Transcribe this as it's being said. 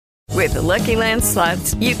With the Lucky Land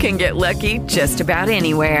Slots, you can get lucky just about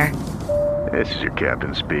anywhere. This is your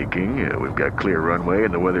captain speaking. We've got clear runway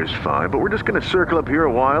and the weather's fine, but we're just going to circle up here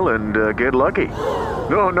a while and get lucky.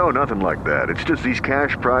 No, nothing like that. It's just these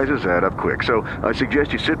cash prizes add up quick. So I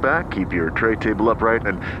suggest you sit back, keep your tray table upright,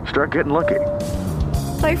 and start getting lucky.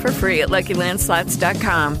 Play for free at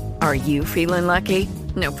LuckyLandSlots.com. Are you feeling lucky?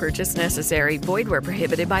 No purchase necessary. Void where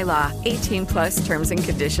prohibited by law. 18 plus terms and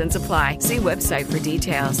conditions apply. See website for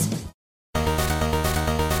details.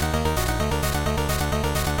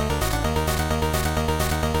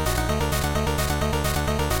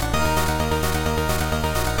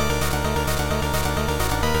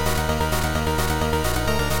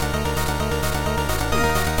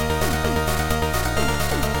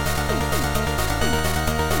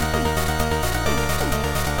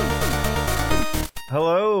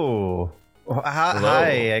 Hello.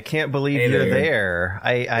 Hi, I can't believe you're there.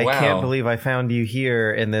 I Wow. can't believe I found you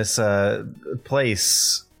here in this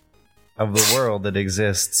place of the world that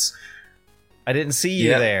exists. I didn't see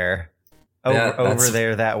you there. Over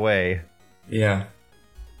there that way. Yeah.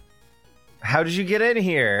 How did you get in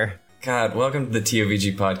here? God, welcome to the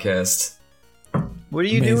TOVG podcast. What are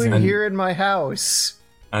you doing here in my house?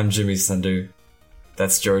 I'm Jimmy Thunder.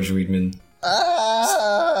 That's George Weidman.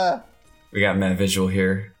 We got Matt Visual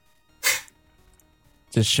here.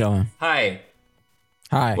 Just chilling. Hi.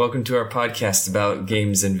 Welcome to our podcast about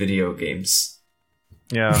games and video games.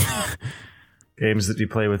 Yeah. Games that you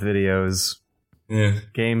play with videos. Yeah.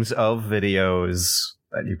 Games of videos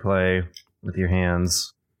that you play with your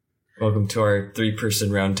hands. Welcome to our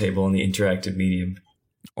 3-person roundtable in the interactive medium.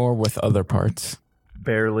 Or with other parts.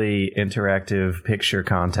 Barely interactive picture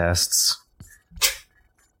contests.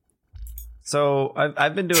 So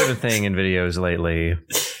I've been doing a thing in videos lately.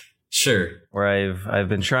 Sure. Where I've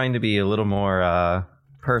been trying to be a little more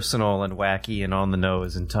personal and wacky and on the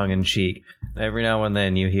nose and tongue in cheek. Every now and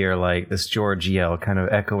then you hear like this George yell kind of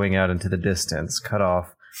echoing out into the distance, cut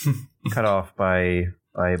off by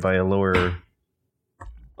a lower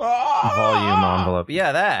volume envelope.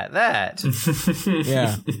 Yeah, that.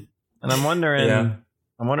 Yeah. And I'm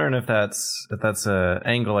wondering if that's a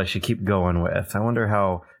angle I should keep going with. I wonder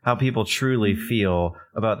how people truly feel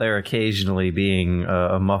about there occasionally being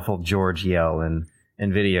a muffled George yell in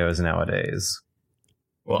videos nowadays.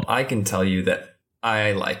 Well, I can tell you that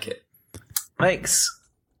I like it. Thanks.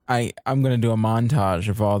 I'm going to do a montage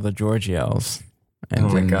of all the George yells. And oh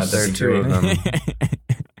my God, there are two of them.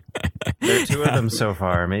 There are two of them so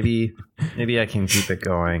far. Maybe I can keep it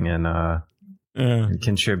going and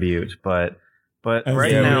contribute, but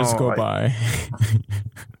right now go by.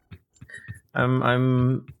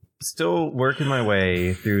 I'm still working my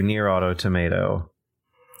way through Nier Automata,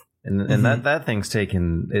 and that thing's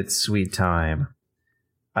taken its sweet time.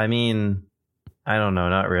 I mean, I don't know,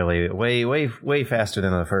 not really. Way faster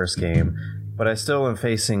than the first game, but I still am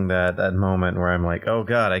facing that moment where I'm like, oh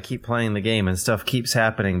God, I keep playing the game and stuff keeps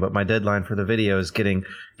happening, but my deadline for the video is getting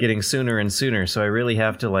sooner and sooner, so I really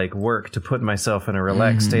have to like work to put myself in a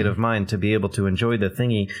relaxed state of mind to be able to enjoy the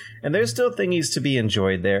thingy. And there's still thingies to be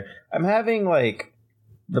enjoyed there. I'm having like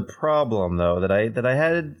the problem though that I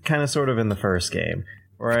had kind of sort of in the first game,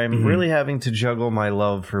 where I'm really having to juggle my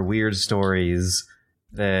love for weird stories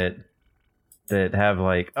that have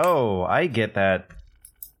like, oh, I get that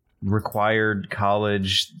required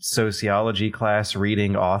college sociology class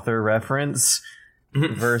reading author reference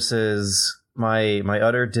versus my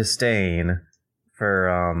utter disdain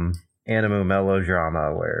for anime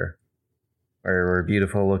melodrama where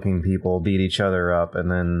beautiful looking people beat each other up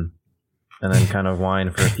and then kind of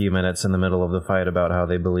whine for a few minutes in the middle of the fight about how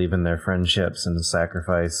they believe in their friendships and the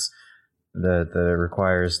sacrifice that it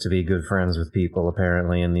requires to be good friends with people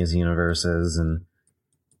apparently in these universes, and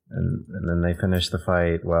then they finish the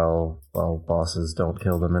fight while bosses don't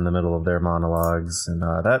kill them in the middle of their monologues, and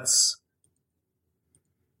that's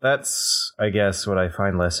I guess what I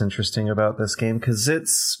find less interesting about this game, because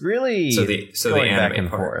it's really going back and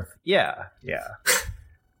forth. Yeah.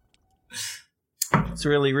 It's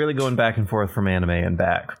really going back and forth from anime and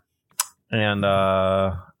back. And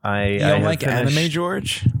I don't like anime,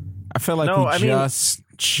 George? I feel like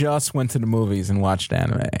just went to the movies and watched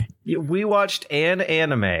anime. We watched an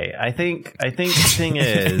anime. I think the thing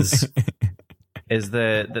is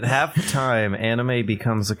that half the time anime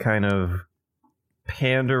becomes a kind of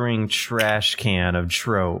pandering trash can of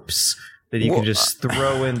tropes that you can just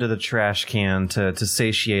throw into the trash can to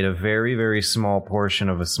satiate a very, very small portion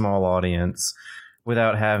of a small audience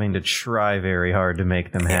without having to try very hard to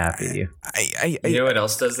make them happy. You know what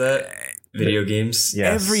else does that? video games.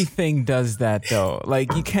 Yes. Everything does that though.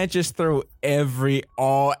 Like you can't just throw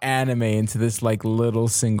all anime into this like little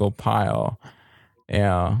single pile.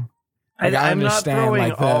 Yeah. Like, I'm not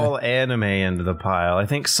throwing all anime into the pile. I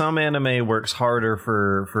think some anime works harder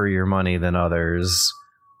for your money than others.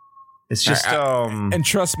 It's just and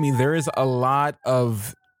trust me, there is a lot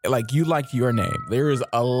of like you like Your Name. There is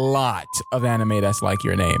a lot of anime that's like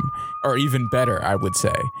Your Name, or even better, I would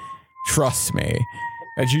say. Trust me.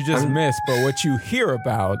 That you just missed, but what you hear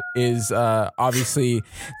about is obviously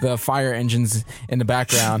the fire engines in the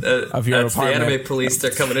background of your apartment. That's the anime police.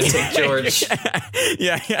 They're coming to take George.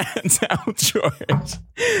 yeah, tell George.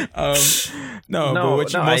 But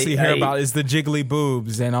what you mostly hear about is the jiggly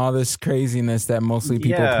boobs and all this craziness that mostly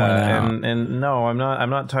people point out. And no, I'm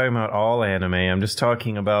not talking about all anime. I'm just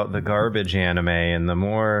talking about the garbage anime. And the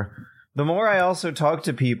more I also talk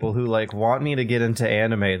to people who like want me to get into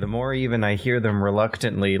anime, the more even I hear them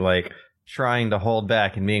reluctantly like trying to hold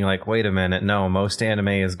back and being like, wait a minute, no, most anime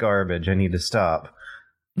is garbage. I need to stop.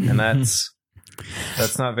 And that's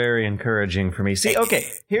not very encouraging for me. See,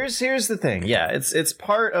 okay, here's the thing. Yeah, it's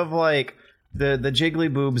part of like the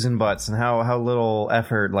jiggly boobs and butts and how little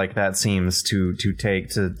effort like that seems to take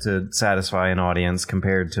to satisfy an audience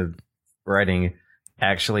compared to writing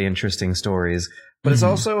actually interesting stories. But it's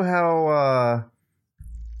also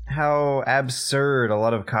how absurd a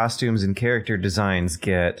lot of costumes and character designs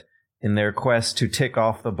get in their quest to tick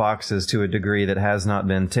off the boxes to a degree that has not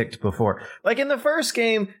been ticked before. Like in the first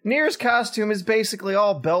game, Nier's costume is basically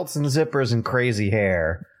all belts and zippers and crazy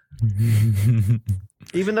hair.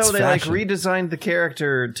 Even though they like redesigned the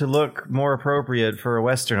character to look more appropriate for a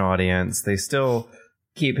Western audience, they still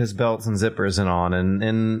keep his belts and zippers on.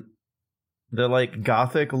 And the like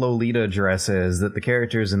gothic Lolita dresses that the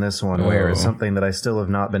characters in this one wear is something that I still have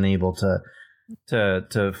not been able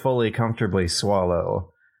to fully comfortably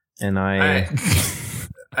swallow. And I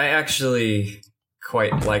actually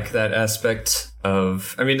quite like that aspect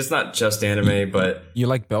of. I mean, it's not just anime, but you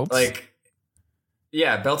like belts, like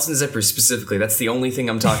belts and zippers specifically. That's the only thing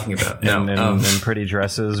I'm talking about. and pretty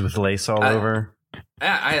dresses with lace all over.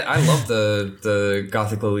 I love the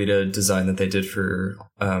gothic Lolita design that they did for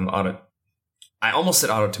I almost said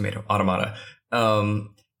Automata.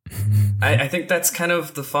 I think that's kind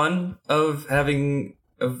of the fun of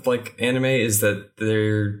like anime is that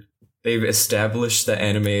they've established that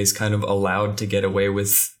anime is kind of allowed to get away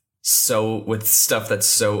with stuff that's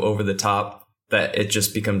so over the top that it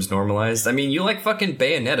just becomes normalized. I mean, you like fucking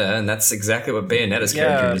Bayonetta, and that's exactly what Bayonetta's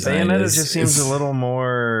character design is. Bayonetta just seems a little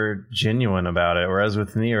more genuine about it, whereas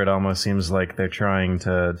with Nier, it almost seems like they're trying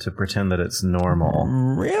to pretend that it's normal.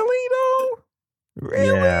 Really, though?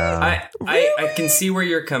 Really? Yeah. I can see where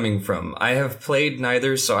you're coming from. I have played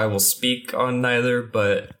neither, so I will speak on neither,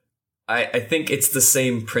 but I think it's the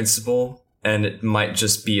same principle, and it might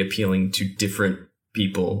just be appealing to different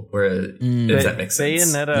people, if that makes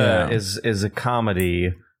sense. Bayonetta is a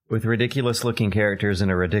comedy with ridiculous-looking characters in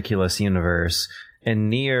a ridiculous universe, and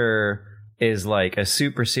Nier is like a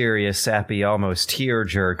super serious, sappy, almost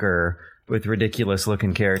tear-jerker with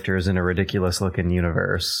ridiculous-looking characters in a ridiculous-looking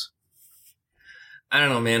universe. I don't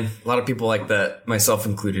know, man. A lot of people like that, myself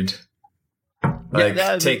included. Like,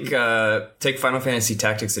 take Final Fantasy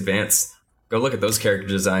Tactics Advance. Go look at those character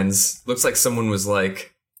designs. Looks like someone was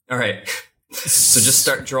like, all right, so just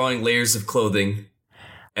start drawing layers of clothing.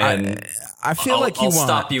 And I feel I'll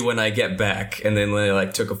stop you when I get back. And then they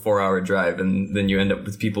like took a 4-hour drive, and then you end up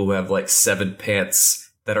with people who have like 7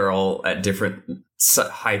 pants that are all at different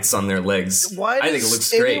heights on their legs. I think it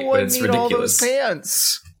looks great, but it's ridiculous. All those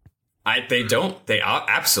pants? They don't. They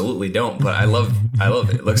absolutely don't. But I love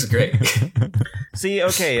it. It looks great. See,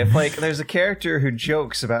 okay, if like there's a character who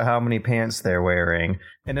jokes about how many pants they're wearing,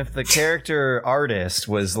 and if the character artist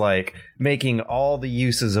was like making all the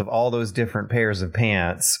uses of all those different pairs of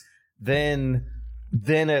pants, then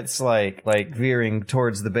it's like veering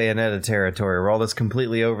towards the Bayonetta territory, where all this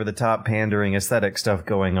completely over the top pandering aesthetic stuff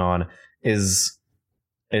going on is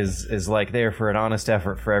like there for an honest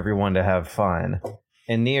effort for everyone to have fun.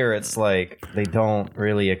 In Nier, it's like they don't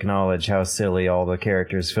really acknowledge how silly all the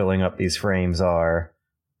characters filling up these frames are.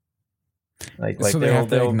 Like so they have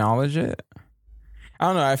to acknowledge it? I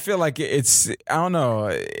don't know. I feel like it's... I don't know.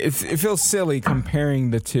 It feels silly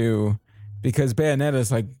comparing the two because Bayonetta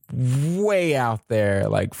is like way out there.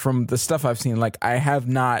 Like from the stuff I've seen, like I have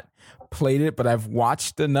not played it, but I've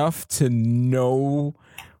watched enough to know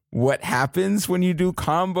what happens when you do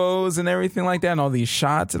combos and everything like that and all these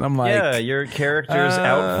shots, and I'm like, yeah, your character's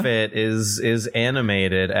outfit is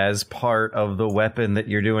animated as part of the weapon that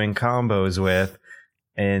you're doing combos with,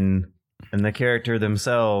 and And the character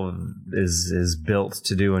themselves is built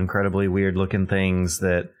to do incredibly weird looking things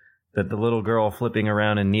that the little girl flipping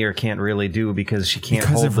around in Nier can't really do because she can't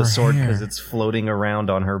hold the sword because it's floating around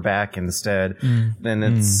on her back instead. And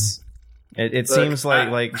it seems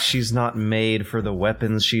like she's not made for the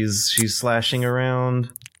weapons she's slashing around.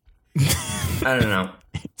 I don't know.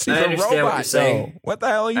 She's I understand robot, what you're saying. though. What the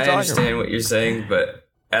hell are you I talking understand about? what you're saying, but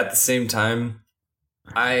at the same time,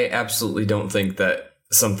 I absolutely don't think that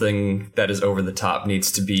something that is over the top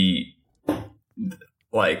needs to be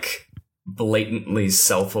like blatantly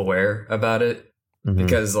self-aware about it,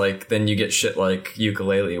 because like then you get shit like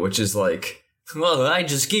Ukulele, which is like, well, I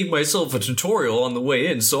just gave myself a tutorial on the way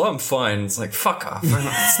in, so I'm fine. It's like, fuck off.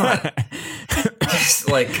 It's not.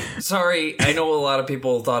 Like, sorry, I know a lot of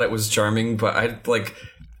people thought it was charming, but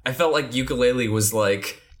I felt like Ukulele was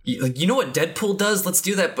like, you know what Deadpool does? Let's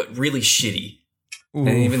do that, but really shitty. Ooh.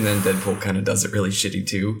 And even then, Deadpool kind of does it really shitty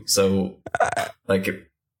too. So, like,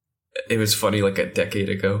 it was funny like a decade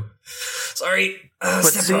ago. Sorry,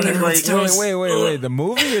 stepping on everyone's toes. Wait. The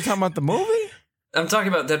movie? You're talking about the movie? I'm talking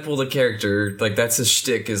about Deadpool the character. Like, that's his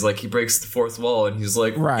shtick, is like he breaks the fourth wall and he's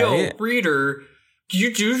like, yo, reader,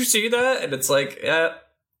 did you see that? And it's like, yeah,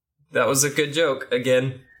 that was a good joke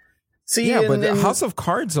again. See, yeah, but House of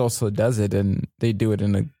Cards also does it, and they do it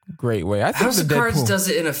in a great way. I think House of Cards does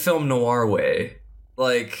it in a film noir way.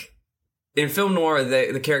 Like, in film noir,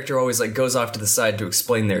 the character always like goes off to the side to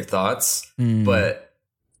explain their thoughts, but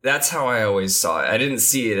that's how I always saw it. I didn't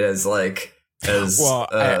see it as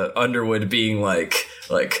Underwood being like,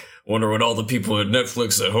 wonder what all the people at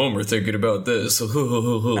Netflix at home are thinking about this.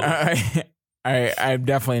 I'm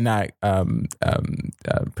definitely not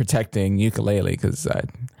protecting Ukulele because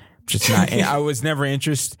just not. I was never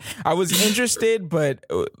interested. I was interested, but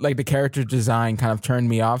like the character design kind of turned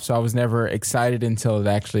me off. So I was never excited until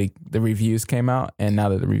the reviews came out. And now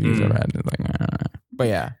that the reviews are out, it's like, but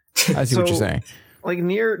yeah, I see what you're saying. Like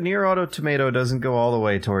Nier Automata doesn't go all the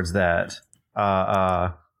way towards that.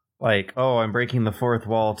 Like, oh, I'm breaking the fourth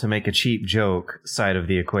wall to make a cheap joke side of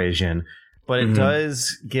the equation, but it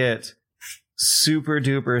does get super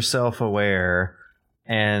duper self-aware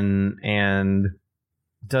and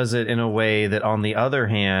does it in a way that, on the other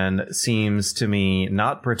hand, seems to me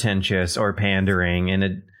not pretentious or pandering, in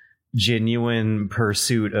a genuine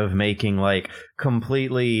pursuit of making like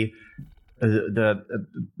completely the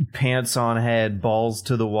pants on head, balls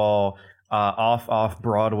to the wall, off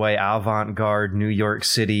Broadway, avant-garde New York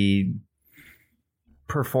City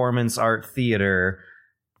performance art theater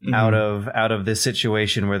out of this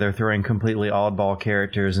situation where they're throwing completely oddball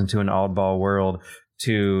characters into an oddball world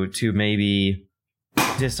to maybe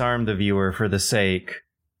disarm the viewer for the sake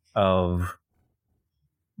of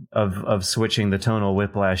switching the tonal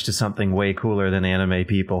whiplash to something way cooler than anime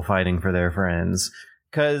people fighting for their friends.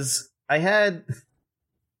 Because I had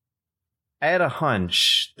a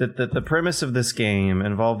hunch that the premise of this game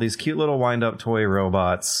involved these cute little wind-up toy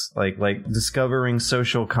robots, like discovering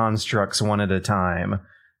social constructs one at a time.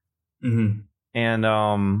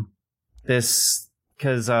 And this,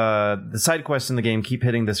 because the side quests in the game keep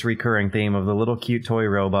hitting this recurring theme of the little cute toy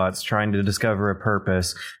robots trying to discover a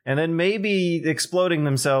purpose, and then maybe exploding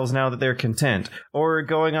themselves now that they're content, or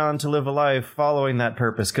going on to live a life following that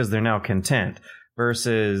purpose because they're now content,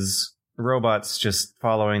 versus robots just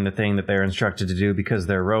following the thing that they're instructed to do because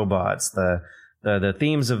they're robots. The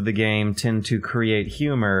themes of the game tend to create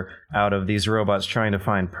humor out of these robots trying to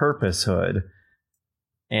find purposehood.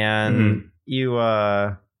 And you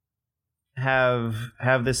have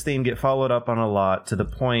this theme get followed up on a lot, to the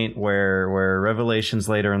point where revelations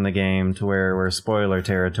later in the game, to where spoiler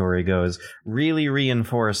territory goes, really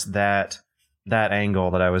reinforce that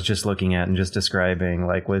angle that I was just looking at and just describing,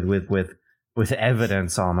 like with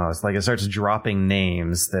evidence almost. Like, it starts dropping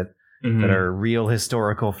names that are real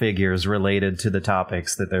historical figures related to the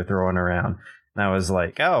topics that they're throwing around. And I was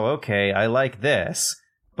like, oh, okay, I like this.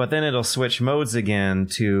 But then it'll switch modes again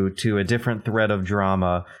to a different thread of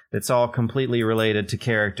drama that's all completely related to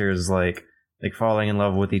characters like falling in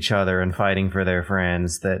love with each other and fighting for their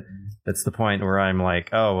friends. That's the point where I'm like,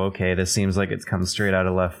 oh, okay, this seems like it's come straight out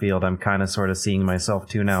of left field. I'm kind of sort of seeing myself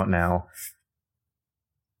tune out now.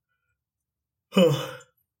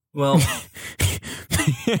 Well,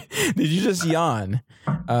 did you just yawn?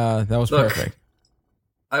 That was perfect.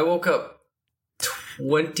 I woke up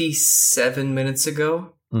 27 minutes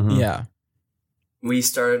ago. Yeah. We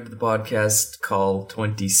started the podcast call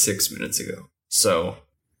 26 minutes ago. So,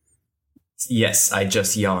 yes, I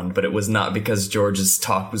just yawned, but it was not because George's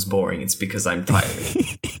talk was boring. It's because I'm tired.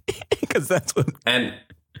 Because that's what... And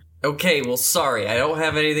Okay, well, sorry. I don't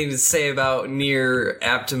have anything to say about Nier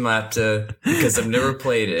Automata because I've never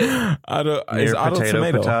played it. Nier Potato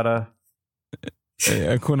Patata.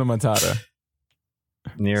 Hakuna Matata.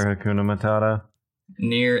 Nier Hakuna Matata.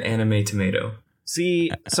 Nier Anime Tomato.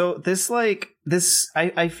 See, so this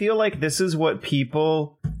I feel like this is what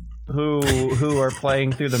people who are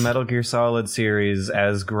playing through the Metal Gear Solid series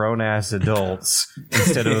as grown-ass adults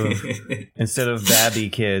instead of babby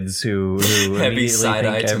kids who immediately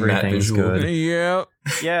think everything's good.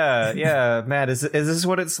 Yeah, Matt, is this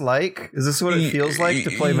what it's like? Is this what it feels like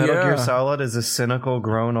to play Metal Gear Solid as a cynical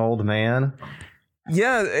grown old man?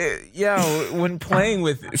 Yeah. When playing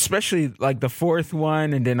with, especially like the fourth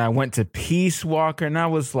one, and then I went to Peace Walker, and I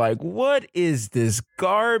was like, "What is this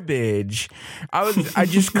garbage?" I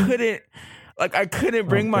just couldn't, like, I couldn't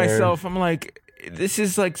bring myself. I'm like, this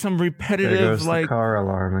is like some repetitive, there goes like the car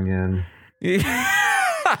alarm again.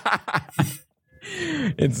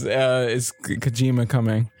 It's Kojima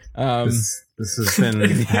coming. This has been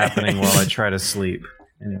happening while I try to sleep.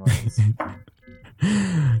 Anyways.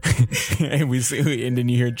 And we see, and then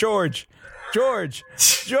you hear George. Yeah,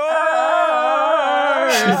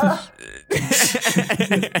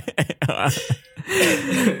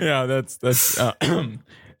 that's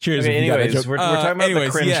cheers. Okay, anyways, we're talking about the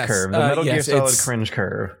cringe curve, the Metal Gear Solid cringe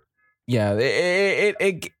curve. Yeah,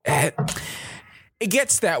 it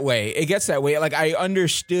gets that way. It gets that way. Like, I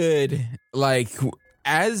understood, like,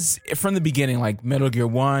 as from the beginning, like Metal Gear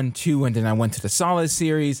 1, 2, and then I went to the Solid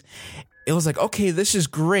series. It was like, okay, this is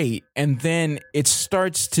great. And then it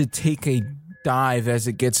starts to take a dive as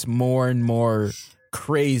it gets more and more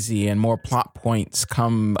crazy and more plot points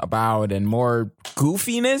come about and more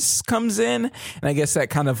goofiness comes in. And I guess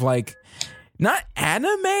that kind of like, not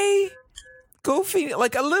anime goofy,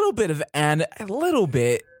 like a little bit,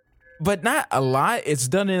 but not a lot. It's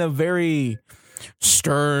done in a very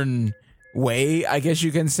stern way, I guess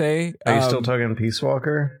you can say. Are you still talking Peace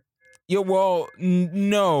Walker? Yeah, well,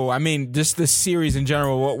 no. I mean, just the series in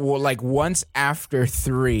general. Like, once after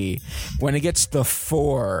 3, when it gets to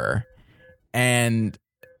 4, and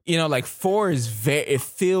like 4 is it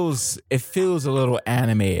feels a little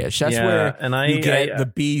anime-ish. That's where you get the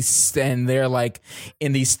beasts, and they're like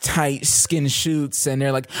in these tight skin suits, and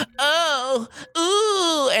they're like, oh,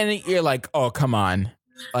 ooh, and you're like, oh, come on,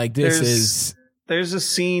 like There's a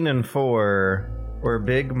scene in 4 where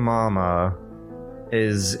Big Mama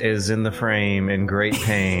is in the frame in great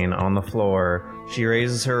pain on the floor. She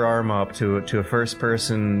raises her arm up to a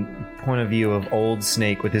first-person point of view of old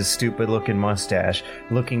Snake with his stupid-looking mustache,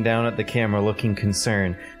 looking down at the camera, looking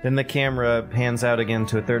concerned. Then the camera pans out again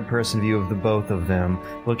to a third-person view of the both of them,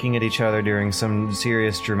 looking at each other during some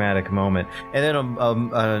serious dramatic moment. And then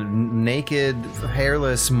a naked,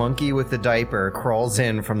 hairless monkey with a diaper crawls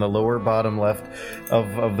in from the lower bottom left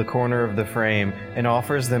of the corner of the frame and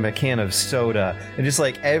offers them a can of soda. And just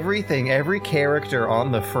like every character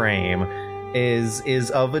on the frame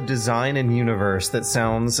is of a design and universe that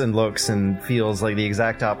sounds and looks and feels like the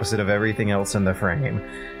exact opposite of everything else in the frame.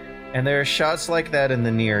 And there are shots like that in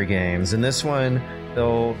the Nier games. In this one,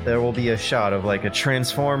 there will be a shot of like a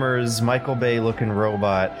Transformers Michael Bay looking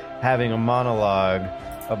robot having a monologue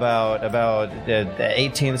about the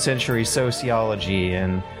 18th century sociology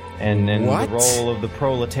and the role of the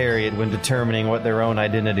proletariat when determining what their own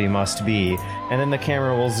identity must be. And then the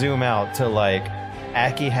camera will zoom out to like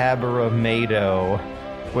Akihabara Mado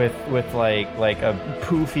with like a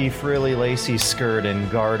poofy, frilly, lacy skirt and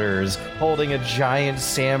garters, holding a giant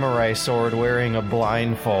samurai sword, wearing a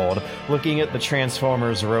blindfold, looking at the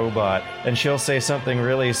Transformers robot, and she'll say something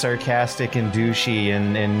really sarcastic and douchey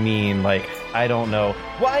and mean, like, I don't know,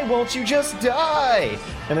 why won't you just die?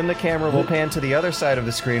 And then the camera will pan to the other side of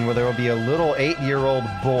the screen where there will be a little 8-year-old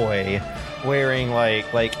boy wearing like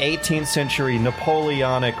 18th century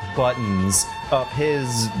Napoleonic buttons up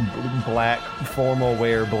his black formal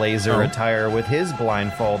wear blazer attire with his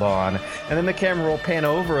blindfold on. And then the camera will pan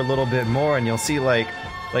over a little bit more and you'll see like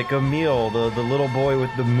Emil, the little boy with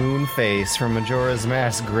the moon face from Majora's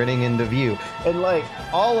Mask, grinning into view. And like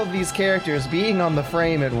all of these characters being on the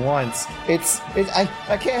frame at once, I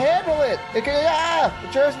can't handle it. It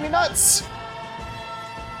drives me nuts.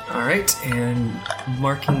 All right, and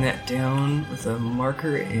marking that down with a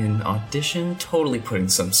marker in Audition, totally putting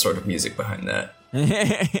some sort of music behind that.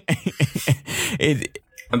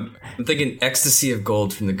 I'm thinking Ecstasy of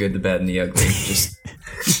Gold from The Good, the Bad, and the Ugly. Just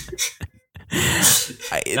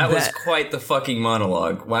that was quite the fucking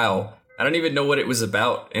monologue. Wow. I don't even know what it was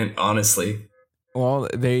about, and honestly. Well,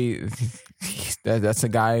 that's a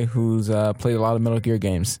guy who's played a lot of Metal Gear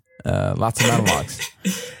games. Lots of monologues.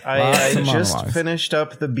 I just finished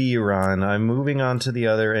up the B run. I'm moving on to the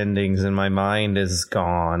other endings, and my mind is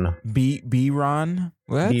gone. B run?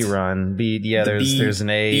 What? B run. B. Yeah, there's an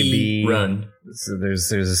A, B run. So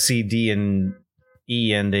there's a C, D, and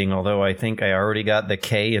E ending. Although I think I already got the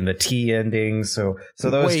K and the T ending, so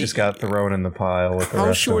those just got thrown in the pile with the how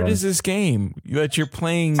rest short of them. is this game that you're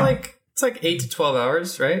playing? It's like 8 to 12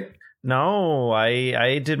 hours, right? No,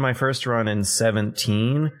 I did my first run in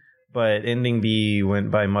 17. But ending B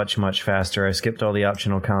went by much, much faster. I skipped all the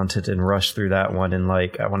optional content and rushed through that one in I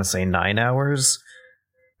want to say 9 hours.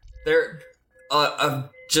 There,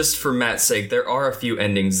 just for Matt's sake, there are a few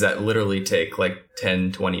endings that literally take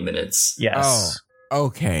 10, 20 minutes. Yes. Oh,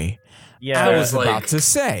 okay. Yeah, I was about to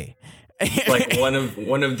say. one of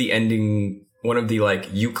the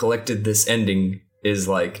you collected this ending is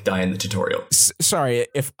die in the tutorial. Sorry,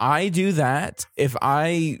 if I do that, if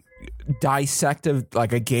I dissect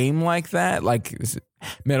a game like that, like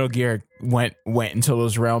Metal Gear went into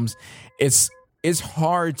those realms, it's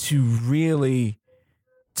hard to really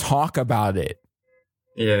talk about it.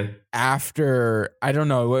 Yeah. After I don't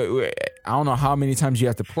know how many times you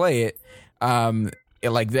have to play it.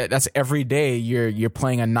 That's every day you're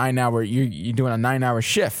playing a 9 hour. You're doing a 9 hour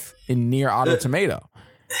shift in Nier Automata.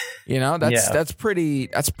 That's pretty.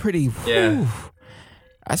 Yeah.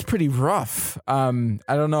 That's pretty rough. I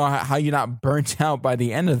don't know how you're not burnt out by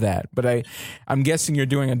the end of that, but I'm guessing you're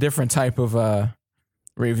doing a different type of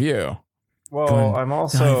review. Well, I'm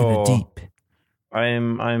also deep.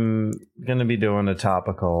 I'm gonna be doing a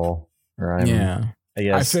topical, or I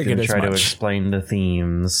guess I gonna try to explain the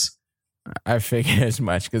themes. I figured as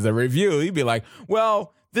much because the review, you'd be like,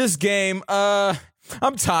 "Well, this game, I'm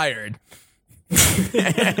tired,"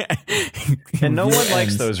 and no one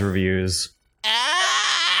likes those reviews.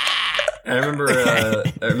 I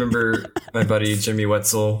remember my buddy Jimmy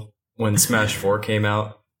Wetzel, when Smash 4 came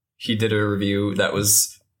out, he did a review that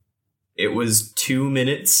was 2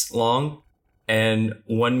 minutes long, and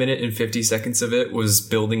 1 minute and 50 seconds of it was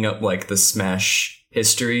building up the Smash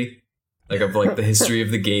history, of the history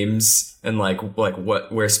of the games, and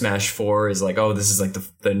where Smash 4 is this is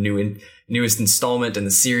the newest installment in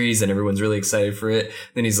the series, and everyone's really excited for it.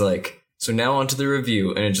 Then he's so now onto the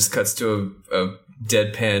review, and it just cuts to a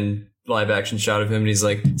deadpan live action shot of him, and he's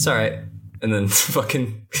like, "It's all right," and then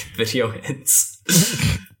fucking video ends.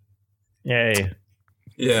 Yay!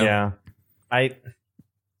 Yeah.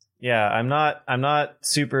 I'm not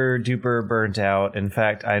super duper burnt out. In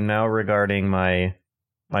fact, I'm now regarding my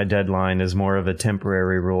deadline as more of a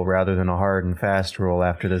temporary rule rather than a hard and fast rule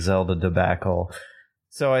after the Zelda debacle.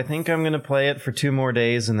 So I think I'm gonna play it for 2 more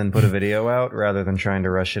days and then put a video out rather than trying to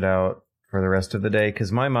rush it out for the rest of the day,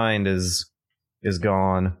 because my mind is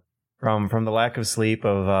gone from the lack of sleep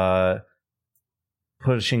of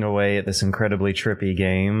pushing away at this incredibly trippy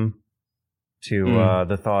game to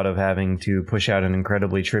the thought of having to push out an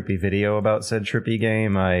incredibly trippy video about said trippy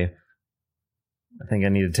game. I think I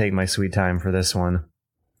need to take my sweet time for this one.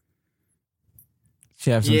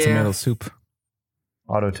 Should have some tomato soup.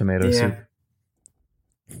 Tomato soup.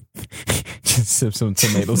 Just sip some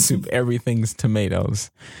tomato soup. Everything's tomatoes.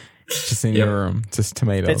 Just in your room, just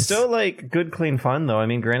tomatoes. It's still good, clean fun, though. I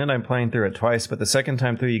mean, granted, I'm playing through it twice, but the second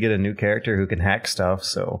time through, you get a new character who can hack stuff,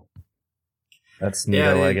 so that's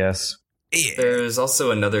neato, I guess. There's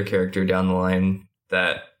also another character down the line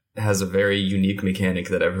that has a very unique mechanic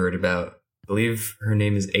that I've heard about. I believe her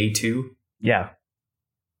name is A2. Yeah.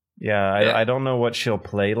 I don't know what she'll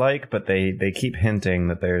play like, but they keep hinting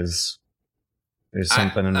that there's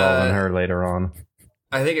something involving her later on.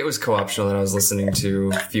 I think it was co-optional that I was listening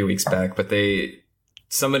to a few weeks back, but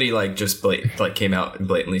somebody came out and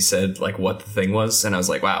blatantly said what the thing was, and I was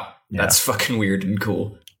like, wow, that's fucking weird and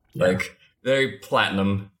cool. Yeah. Very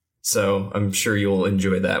platinum, so I'm sure you'll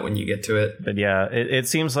enjoy that when you get to it. But yeah, it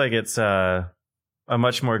seems like it's a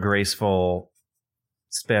much more graceful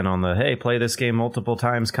spin on the, hey, play this game multiple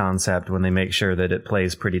times concept, when they make sure that it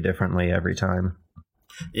plays pretty differently every time.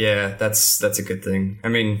 Yeah, that's a good thing. I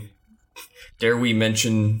mean, dare we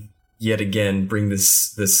mention yet again, bring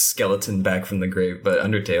this skeleton back from the grave, but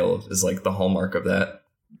Undertale is the hallmark of that.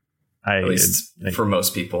 At least for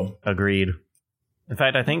most people. Agreed. In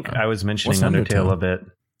fact, I think I was mentioning Undertale a bit.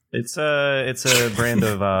 It's a brand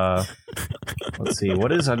of let's see,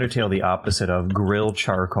 what is Undertale the opposite of? Grilled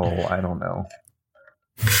charcoal. I don't know.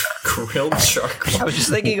 Grilled charcoal. I was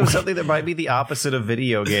just thinking of something that might be the opposite of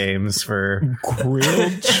video games for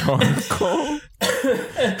grilled charcoal.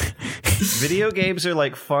 Video games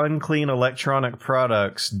are fun, clean electronic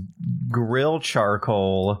products. Grill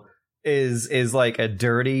charcoal is like a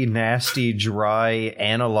dirty, nasty, dry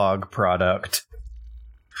analog product.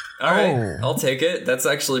 All right, I'll take it. That's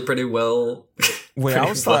actually pretty well. Wait,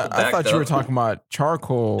 I thought you were talking about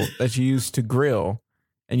charcoal that you use to grill,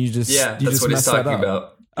 and you just that's what he's talking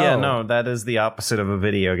about. Yeah, no, that is the opposite of a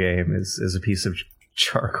video game. Is a piece of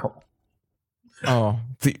charcoal. Oh,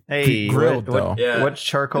 the grilled though. What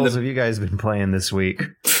charcoals have you guys been playing this week?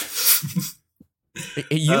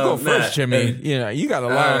 You go first, Jimmy. You got a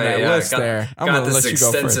lot on that list there. I'm got gonna this let you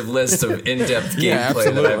go first. extensive list of in-depth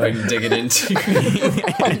gameplay that I've been digging into.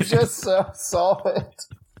 I just saw it.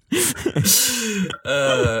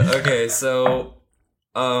 Okay, so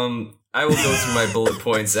I will go through my bullet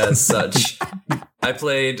points as such. I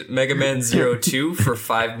played Mega Man 02 for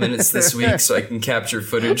 5 minutes this week so I can capture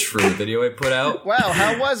footage for the video I put out. Wow,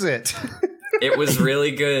 how was it? It was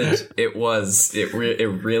really good. It was. It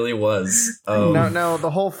really was. No,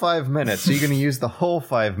 the whole 5 minutes. So you're going to use the whole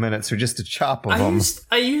 5 minutes or just a chop of them?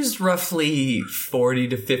 I used roughly 40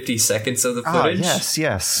 to 50 seconds of the footage.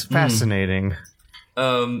 Yes. Fascinating.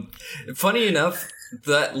 Funny enough,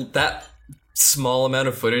 that small amount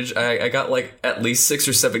of footage, I got like at least 6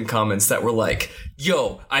 or 7 comments that were like,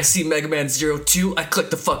 yo, I see Mega Man 02, I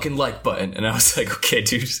clicked the fucking like button. And I was like, okay,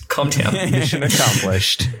 dude, calm down. Mission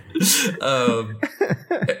accomplished.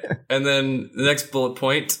 And then the next bullet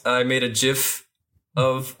point, I made a GIF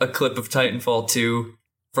of a clip of Titanfall 2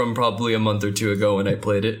 from probably a month or two ago when I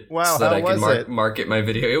played it. Wow, so that how I was it? Could market my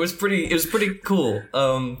video. It was pretty cool.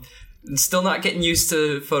 Still not getting used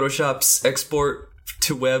to Photoshop's export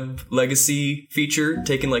to web legacy feature,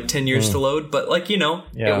 taking like 10 years to load, but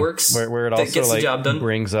it works. Where it also gets the job done.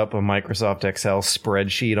 Brings up a Microsoft Excel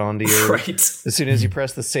spreadsheet onto you. Right. As soon as you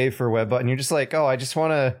press the save for web button, you're just like, oh, I just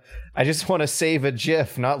want to save a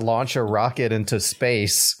GIF, not launch a rocket into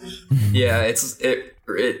space. Yeah,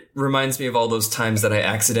 it reminds me of all those times that I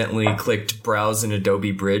accidentally clicked browse in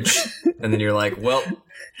Adobe Bridge, and then you're like, well,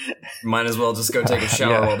 might as well just go take a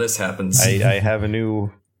shower while this happens. I have a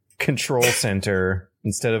new control center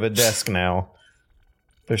instead of a desk now.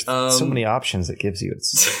 There's so many options it gives you.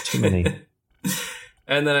 It's too many.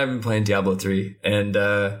 And then I've been playing Diablo 3, and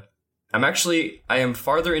I am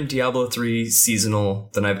farther in Diablo 3 seasonal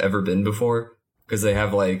than I've ever been before, because they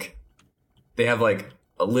have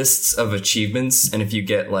lists of achievements, and if you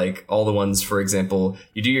get like all the ones, for example,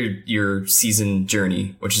 you do your season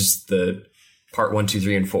journey, which is the part 1, 2,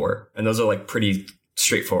 3, and 4, and those are like pretty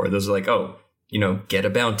straightforward. Those are like, get a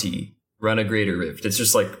bounty, run a greater rift. It's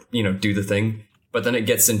just like, do the thing. But then it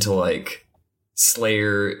gets into like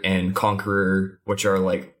Slayer and Conqueror, which are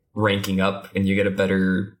like ranking up, and you get a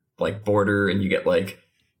better like border, and you get like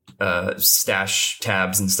stash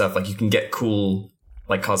tabs and stuff. Like you can get cool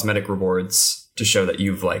like cosmetic rewards to show that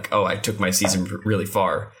you've like, oh, I took my season really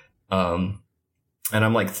far. And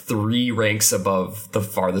I'm like 3 ranks above the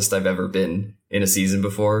farthest I've ever been in a season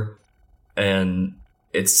before. And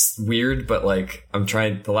it's weird, but like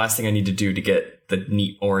the last thing I need to do to get the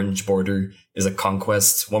neat orange border is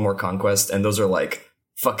one more conquest. And those are like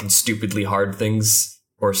fucking stupidly hard things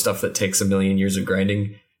or stuff that takes a million years of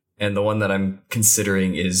grinding. And the one that I'm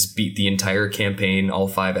considering is beat the entire campaign, all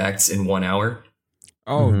 5 acts in 1 hour.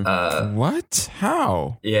 Oh, what?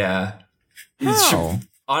 How? Yeah. How?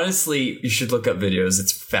 Honestly, you should look up videos.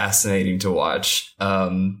 It's fascinating to watch.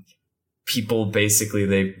 People basically,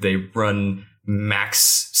 they run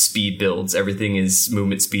max speed builds. Everything is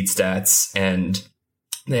movement speed stats, and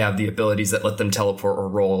they have the abilities that let them teleport or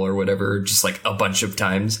roll or whatever, just like a bunch of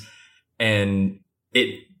times. And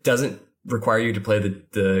it doesn't require you to play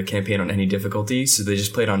the campaign on any difficulty, so they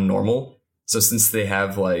just play it on normal. So since they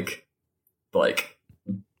have like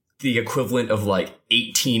the equivalent of like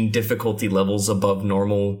 18 difficulty levels above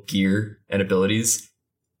normal gear and abilities,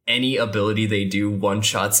 any ability they do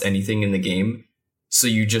one-shots anything in the game. So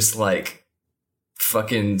you just like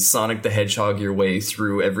fucking Sonic the Hedgehog your way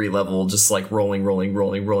through every level, just like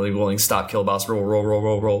rolling, stop, kill boss,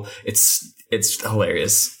 roll. It's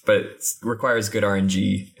hilarious, but it requires good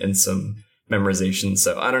RNG and some memorization.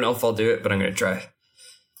 So I don't know if I'll do it, but I'm going to try.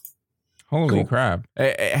 Holy crap.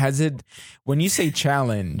 When you say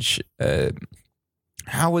challenge,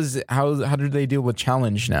 how do they deal with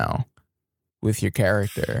challenge now with your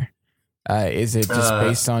character? Is it just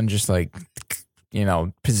based on just like,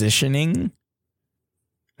 positioning?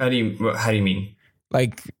 How do you mean?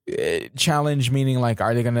 Like challenge meaning like,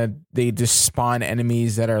 are they just spawn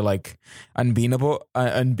enemies that are like unbeatable,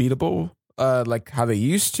 like how they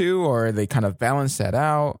used to, or they kind of balance that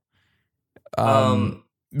out?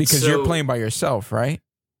 Because you're playing by yourself, right?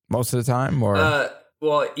 Most of the time, or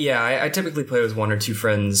well, yeah, I typically play with 1 or 2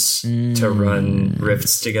 friends to run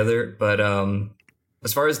rifts together. But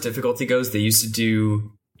as far as difficulty goes, they used to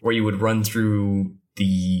do where you would run through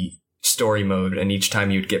the story mode, and each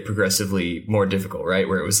time you'd get progressively more difficult, right?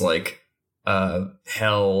 Where it was like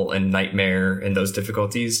hell and nightmare and those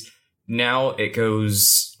difficulties. Now it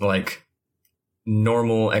goes like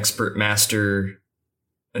normal, expert, master,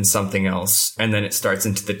 and something else, and then it starts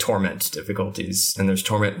into the torment difficulties, and there's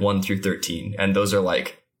torment 1 through 13, and those are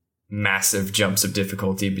like massive jumps of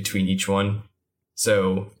difficulty between each one.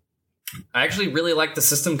 So I actually really like the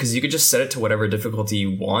system because you could just set it to whatever difficulty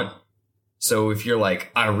you want. So if you're like,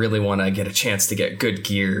 I really want to get a chance to get good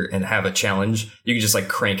gear and have a challenge, you can just like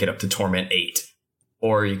crank it up to torment 8.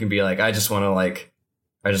 Or you can be like, I just want to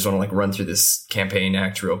run through this campaign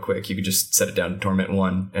act real quick. You could just set it down to torment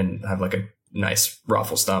 1 and have like a nice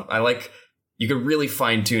raffle stomp. You could really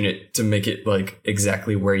fine tune it to make it like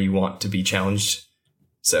exactly where you want to be challenged.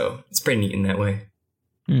 So it's pretty neat in that way.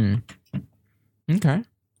 Okay.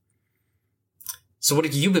 So what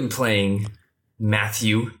have you been playing,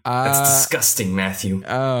 Matthew? That's disgusting, Matthew.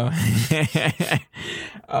 Oh.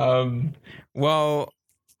 Well,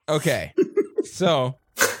 okay. So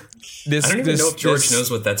this. I don't even know if George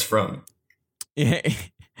knows what that's from. Yeah.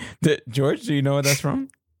 George, do you know what that's from?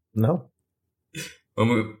 No.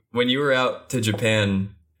 When you were out to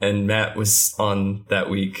Japan and Matt was on that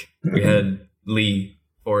week, we had Lee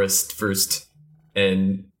Forrest first,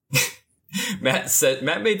 and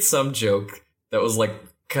Matt made some joke that was like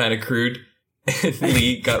kind of crude, and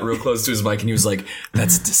Lee got real close to his mic and he was like,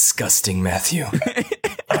 "That's disgusting, Matthew."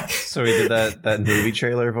 So he did that movie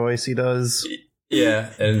trailer voice he does.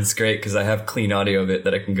 Yeah, and it's great because I have clean audio of it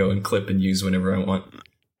that I can go and clip and use whenever I want.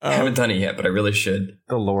 I haven't done it yet, but I really should.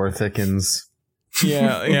 The lore thickens.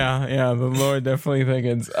 Yeah. The lore definitely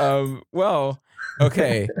thickens. Well,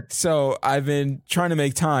 okay. So I've been trying to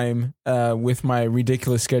make time with my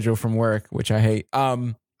ridiculous schedule from work, which I hate,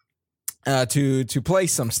 to play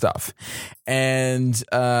some stuff. And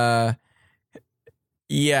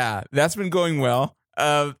yeah, that's been going well.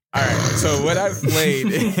 All right. So what I've played,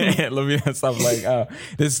 let me stop. Like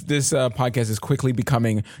this podcast is quickly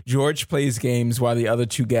becoming George plays games while the other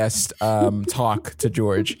two guests talk to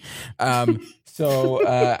George. So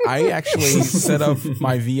I actually set up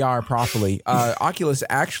my VR properly. Oculus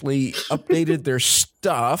actually updated their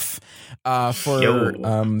stuff for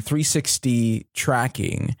 360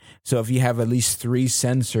 tracking. So if you have at least 3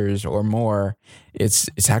 sensors or more, it's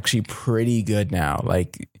actually pretty good now.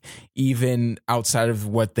 Like even outside of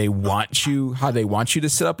what they want you, how they want you to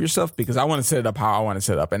set up your stuff, because I want to set it up how I want to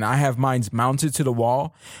set it up, and I have mine mounted to the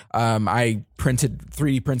wall. I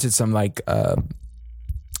 3D printed some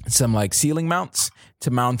ceiling mounts to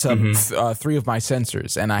mount up 3 of my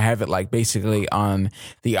sensors, and I have it like basically on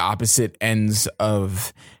the opposite ends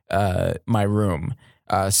of my room,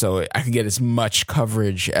 so I can get as much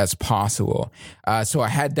coverage as possible. So I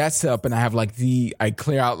had that set up, and I have like I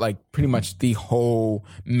clear out like pretty much the whole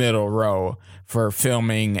middle row for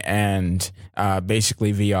filming and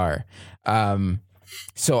basically VR.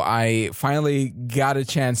 So I finally got a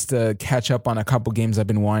chance to catch up on a couple games I've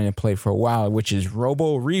been wanting to play for a while, which is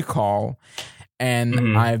Robo Recall,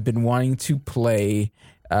 and I've been wanting to play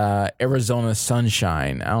Arizona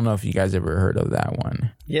Sunshine. I don't know if you guys ever heard of that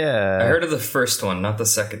one. Yeah, I heard of the first one, not the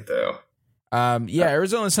second though. Yeah,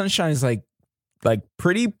 Arizona Sunshine is like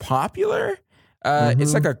pretty popular.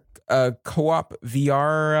 It's like a co-op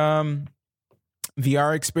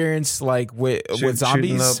VR experience, like with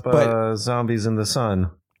zombies, but zombies in the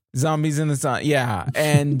sun. Zombies in the sun, yeah,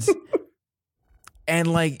 and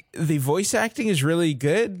and like the voice acting is really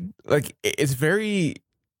good. Like it's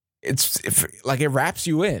like it wraps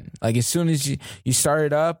you in. Like as soon as you start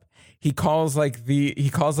it up, he calls like the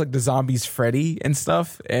zombies Freddy and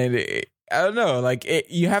stuff, and I don't know, like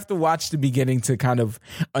you have to watch the beginning to kind of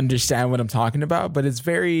understand what I'm talking about. But it's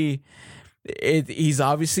he's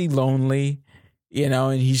obviously lonely. You know,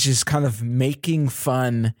 and he's just kind of making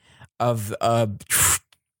fun of a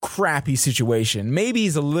crappy situation. Maybe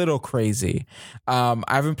he's a little crazy. I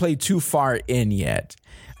haven't played too far in yet.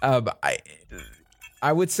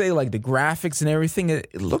 I would say like the graphics and everything,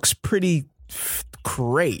 it looks pretty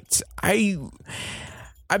great. I've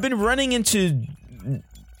been running into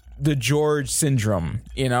the George syndrome,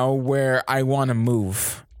 you know, where I want to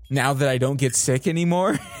move now that I don't get sick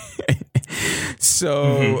anymore.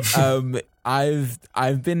 So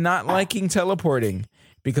I've been not liking teleporting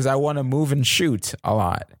because I want to move and shoot a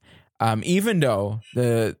lot. Even though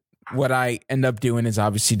what I end up doing is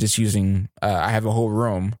obviously just using I have a whole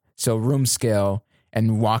room, so room scale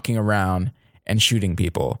and walking around and shooting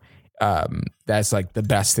people. That's like the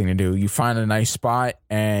best thing to do. You find a nice spot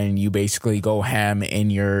and you basically go ham in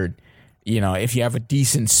your, you know, if you have a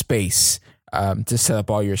decent space to set up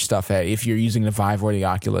all your stuff at. If you're using the Vive or the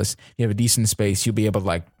Oculus, you have a decent space, you'll be able to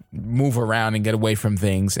like move around and get away from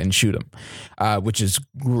things and shoot them, which is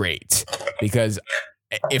great, because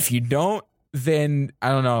if you don't, then I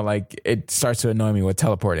don't know, like it starts to annoy me with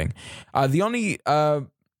teleporting. The only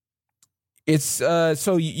it's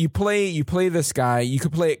so you play this guy. You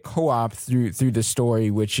could play it co-op through the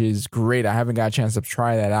story, which is great. I haven't got a chance to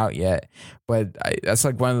try that out yet, but that's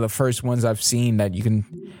like one of the first ones I've seen that you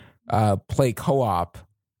can play co-op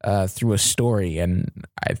through a story, and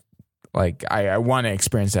I want to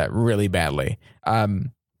experience that really badly.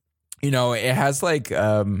 You know, it has like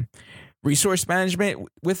resource management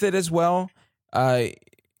with it as well.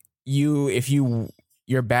 You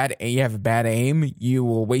have bad aim, you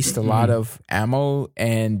will waste a lot of ammo,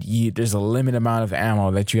 and there's a limited amount of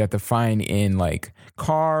ammo that you have to find in like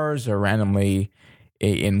cars or randomly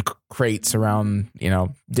in crates around, you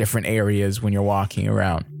know, different areas when you're walking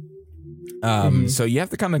around. So you have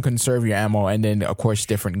to kind of conserve your ammo, and then of course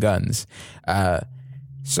different guns.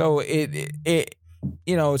 So it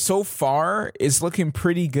you know, so far it's looking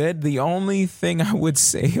pretty good. The only thing I would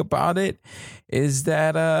say about it is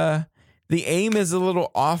that the aim is a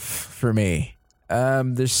little off for me.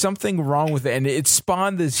 There's something wrong with it, and it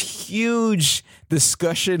spawned this huge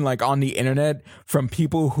discussion like on the internet from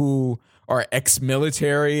people who are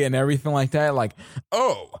ex-military and everything like that. Like,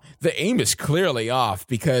 oh, the aim is clearly off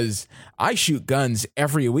because I shoot guns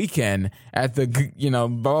every weekend at the, you know,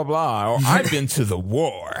 blah, blah, blah. Or I've been to the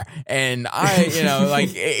war, and I, you know,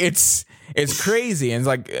 like it's crazy. And it's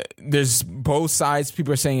like, there's both sides.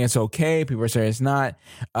 People are saying it's okay. People are saying it's not.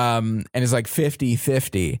 And it's like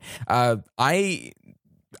 50-50. I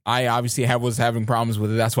obviously was having problems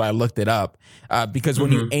with it. That's why I looked it up. Because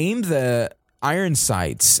when you aim the iron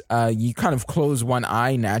sights, you kind of close one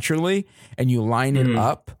eye naturally and you line it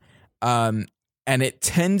up. And it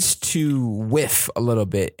tends to whiff a little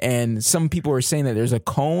bit. And some people are saying that there's a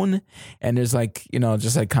cone, and there's like, you know,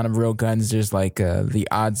 just like kind of real guns, there's like the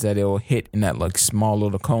odds that it'll hit in that like small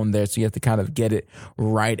little cone there. So you have to kind of get it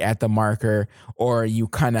right at the marker, or you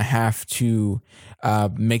kind of have to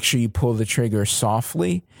make sure you pull the trigger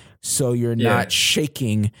softly so you're not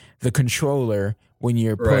shaking the controller when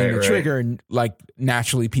you're pulling the trigger, like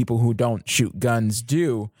naturally people who don't shoot guns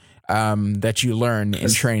do, that you learn in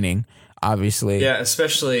training. Obviously, yeah,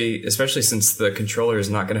 especially since the controller is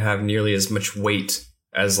not going to have nearly as much weight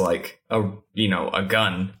as like a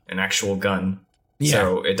gun, an actual gun. Yeah.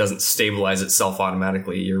 So it doesn't stabilize itself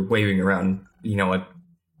automatically. You're waving around, you know, a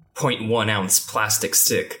 0.1 ounce plastic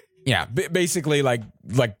stick. Yeah, basically like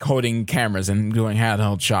holding cameras and doing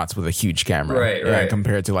handheld shots with a huge camera, right?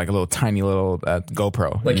 Compared to like a little tiny little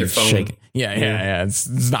GoPro, like your phone. Shaking. Yeah. It's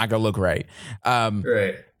not gonna look right.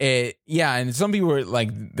 Right. And some people were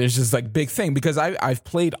like, "There's this like big thing," because I've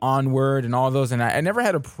played Onward and all those, and I never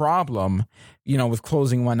had a problem, you know, with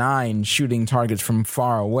closing one eye and shooting targets from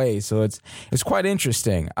far away. So it's quite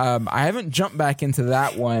interesting. I haven't jumped back into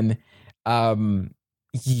that one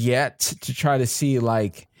yet to try to see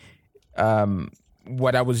like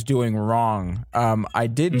what I was doing wrong. I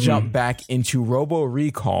did jump back into Robo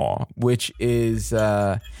Recall, which is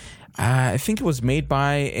I think it was made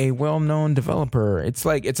by a well-known developer. It's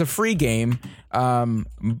a free game,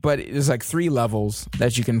 but there's like 3 levels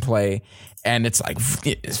that you can play, and it's like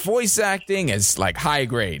it's voice acting. It's like high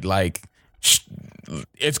grade, like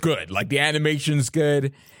it's good. Like the animation's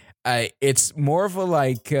good. It's more of a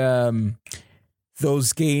like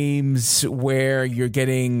those games where you're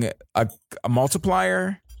getting a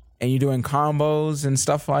multiplier and you're doing combos and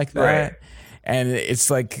stuff like that. Right. And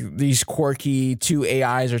it's like these quirky 2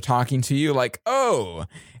 AIs are talking to you like, oh,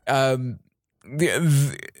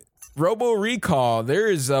 the Robo Recall, there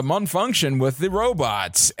is a malfunction with the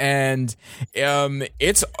robots. And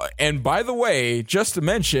and by the way, just to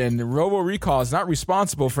mention, Robo Recall is not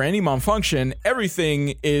responsible for any malfunction.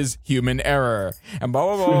 Everything is human error. And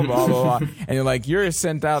blah, blah, blah, blah, blah, blah. And you're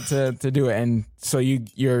sent out to do it. And so you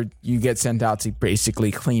get sent out to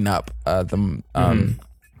basically clean up the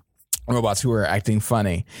robots who are acting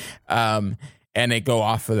funny, and they go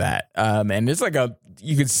off of that, and it's like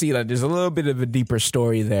you can see that there's a little bit of a deeper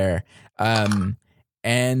story there, and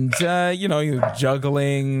you know, you're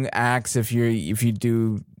juggling acts if you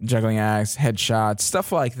do juggling acts, headshots,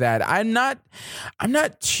 stuff like that. I'm not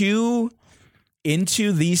too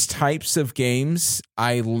into these types of games.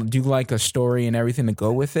 I do like a story and everything to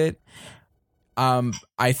go with it.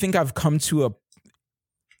 I think I've come to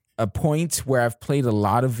a point where I've played a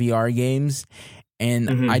lot of VR games,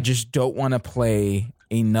 and I just don't want to play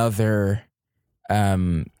another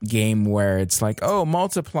game where it's like, oh,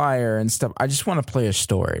 multiplier and stuff. I just want to play a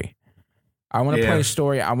story. I want to play a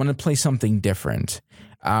story. I want to play something different.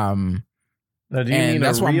 Now, do you mean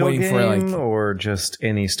that's a real game or just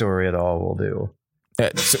any story at all will do?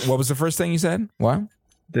 So what was the first thing you said? What?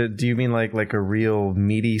 Do you mean like a real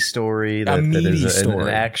meaty story that is an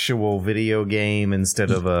actual video game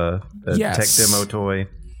instead of a tech demo toy?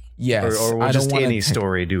 Yes. Or just any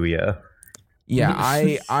story, do ya? Yeah,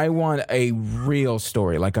 I want a real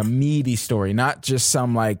story, like a meaty story, not just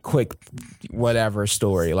some like quick whatever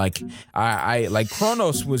story. Like I like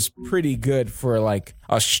Chronos was pretty good for like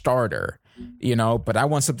a starter, you know, but I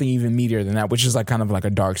want something even meatier than that, which is like kind of like a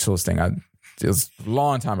Dark Souls thing. It was a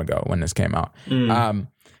long time ago when this came out.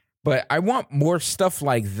 But I want more stuff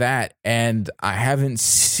like that, and I haven't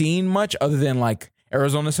seen much other than like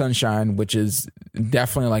Arizona Sunshine, which is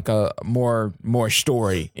definitely like a more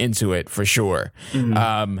story into it for sure.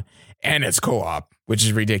 And it's co-op, which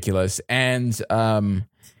is ridiculous. And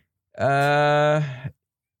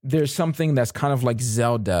there's something that's kind of like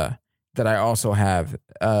Zelda that I also have,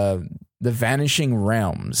 the Vanishing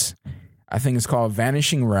Realms. I think it's called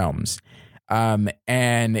Vanishing Realms.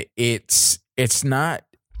 And it's not,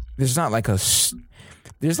 there's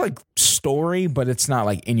like story, but it's not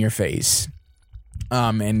like in your face.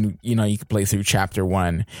 And you know, you can play through chapter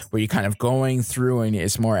 1 where you're kind of going through and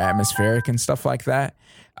it's more atmospheric and stuff like that.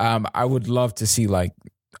 I would love to see, like,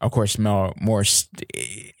 of course, more.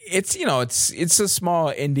 It's, you know, it's a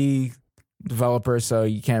small indie developer, so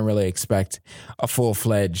you can't really expect a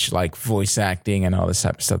full-fledged like voice acting and all this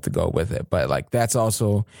type of stuff to go with it. But like, that's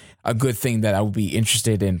also a good thing that I would be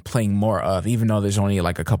interested in playing more of, even though there's only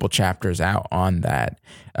like a couple chapters out on that,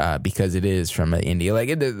 because it is from an indie.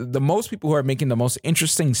 Like the most people who are making the most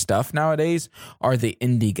interesting stuff nowadays are the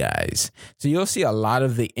indie guys. So you'll see a lot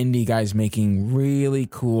of the indie guys making really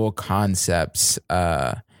cool concepts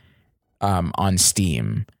on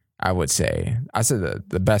Steam. I would say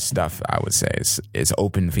the best stuff I would say is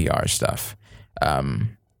open VR stuff.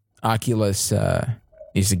 Oculus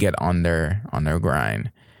needs to get on their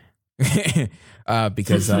grind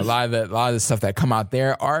because a lot of the stuff that come out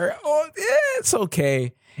there are it's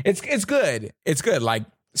okay. It's good. It's good. Like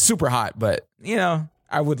super hot, but you know,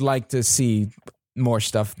 I would like to see more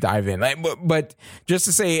stuff dive in. Like, but just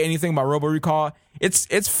to say anything about Robo Recall,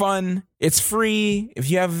 it's fun. It's free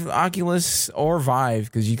if you have Oculus or Vive,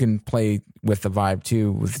 because you can play with the Vive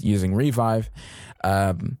too with using Revive.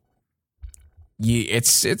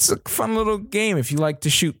 It's a fun little game if you like to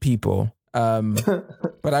shoot people.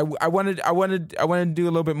 But I wanted to do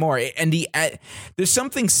a little bit more. And there's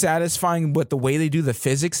something satisfying with the way they do the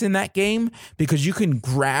physics in that game, because you can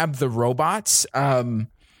grab the robots.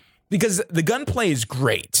 Because the gunplay is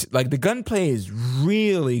great. Like, the gunplay is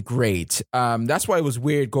really great. That's why it was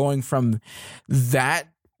weird going from that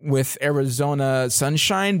with Arizona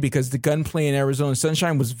Sunshine, because the gunplay in Arizona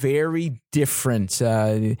Sunshine was very different.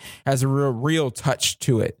 Has a real touch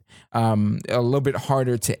to it. A little bit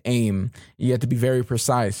harder to aim. You have to be very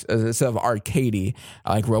precise instead of arcadey,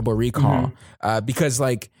 like Robo Recall. Because,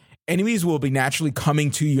 like, enemies will be naturally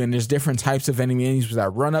coming to you, and there's different types of enemies that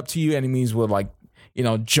run up to you. Enemies will, like, you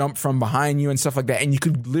know, jump from behind you and stuff like that. And you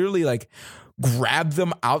could literally like grab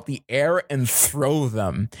them out the air and throw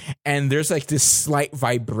them. And there's like this slight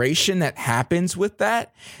vibration that happens with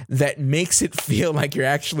that makes it feel like you're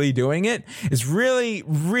actually doing it. It's really,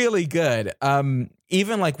 really good.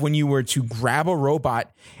 Even like when you were to grab a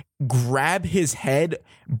robot, grab his head,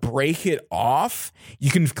 break it off,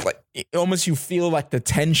 you can almost, you feel like the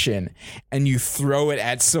tension and you throw it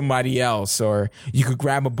at somebody else. Or you could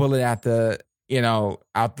grab a bullet at the, you know,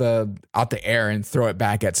 out the air and throw it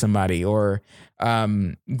back at somebody, or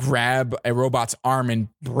grab a robot's arm and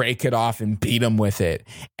break it off and beat them with it.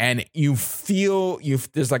 And you feel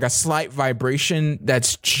there's like a slight vibration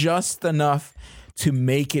that's just enough to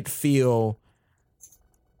make it feel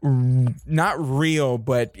not real,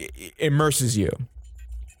 but it immerses you.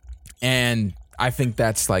 And I think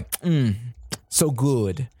that's like so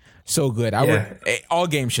good. All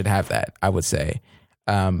games should have that, I would say.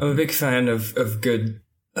 I'm a big fan of good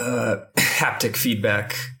haptic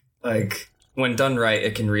feedback. Like, when done right,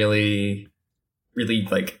 it can really, really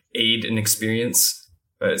like aid an experience.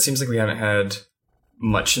 But it seems like we haven't had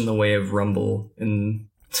much in the way of rumble in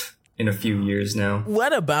a few years now.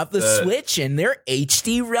 What about the Switch and their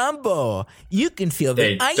HD rumble? You can feel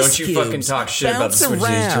the ice don't you cubes fucking talk shit about the Switch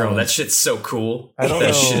HD rumble. That shit's so cool.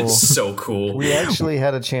 That shit's so cool. We actually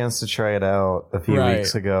had a chance to try it out a few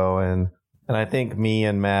weeks ago, and I think me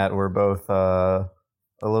and Matt were both a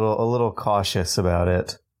little cautious about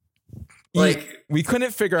it. Like, we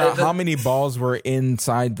couldn't figure out how many balls were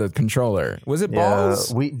inside the controller. Was it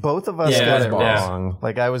balls? Both of us got it wrong.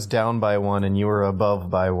 Like, I was down by one and you were above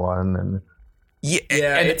by one, and Yeah,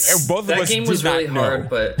 and both of that us game was did not really know. hard,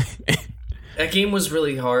 but that game was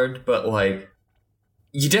really hard, but like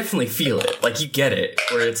you definitely feel it. Like you get it,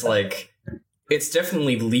 where it's like it's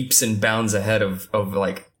definitely leaps and bounds ahead of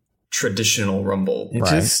like traditional Rumble. It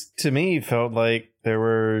just to me felt like there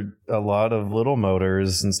were a lot of little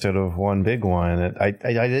motors instead of one big one. I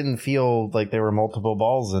didn't feel like there were multiple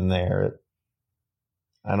balls in there.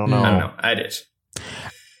 I don't know. I did.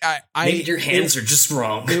 Maybe your hands are just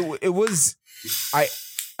wrong. It was. I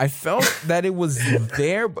felt that it was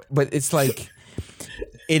there, but it's like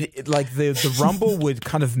it like the rumble would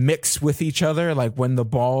kind of mix with each other. Like when the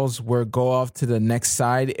balls were go off to the next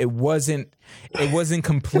side, it wasn't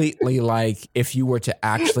completely like if you were to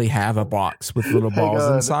actually have a box with little balls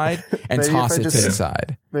inside and toss it to the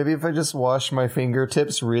side. Maybe if I just wash my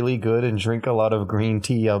fingertips really good and drink a lot of green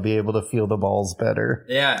tea, I'll be able to feel the balls better.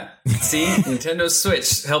 Yeah. See, Nintendo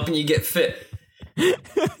Switch helping you get fit.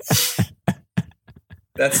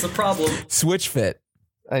 That's the problem. Switch fit.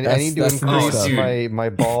 I need to increase my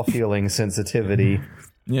ball feeling sensitivity.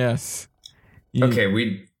 Yes. Okay,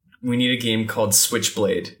 we need a game called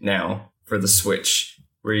Switchblade now for the Switch,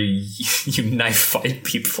 where you knife fight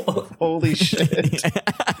people. Holy shit.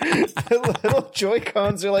 The little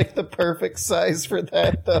Joy-Cons are like the perfect size for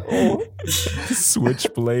that, though.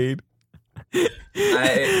 Switchblade.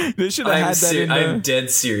 They should have had that in I'm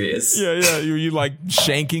dead serious. Yeah. You like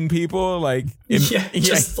shanking people, like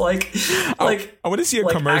just like I want to see a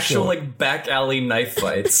commercial, actual like back alley knife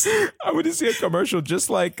fights. I want to see a commercial, just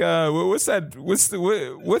like what's that?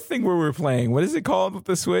 What thing we were playing? What is it called with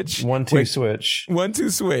the Switch? 1-2 Switch.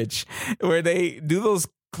 1-2 Switch, where they do those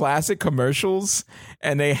classic commercials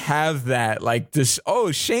and they have that like this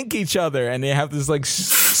shank each other, and they have this like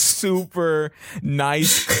super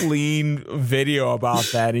nice clean video about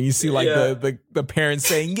that, and you see like the parents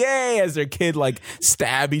saying yay as their kid like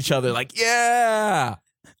stab each other like yeah,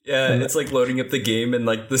 it's like loading up the game, and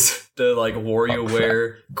like the like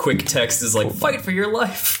WarioWare quick text is like fight for your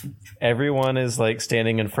life. Everyone is like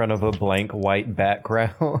standing in front of a blank white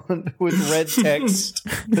background with red text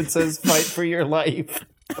that says fight for your life.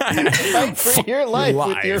 Fight for your life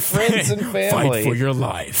with your friends and family. Fight for your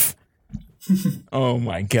life. Oh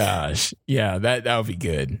my gosh. Yeah, that would be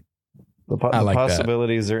good. The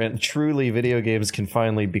possibilities are in. Truly, video games can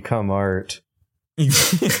finally become art.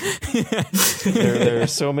 There are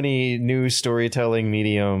so many new storytelling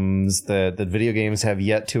mediums that video games have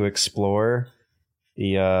yet to explore.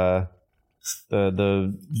 The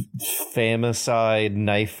famicide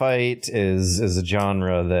knife fight is a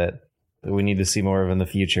genre that we need to see more of in the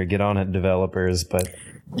future. Get on it, developers, but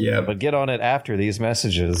get on it after these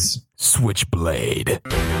messages. Switchblade.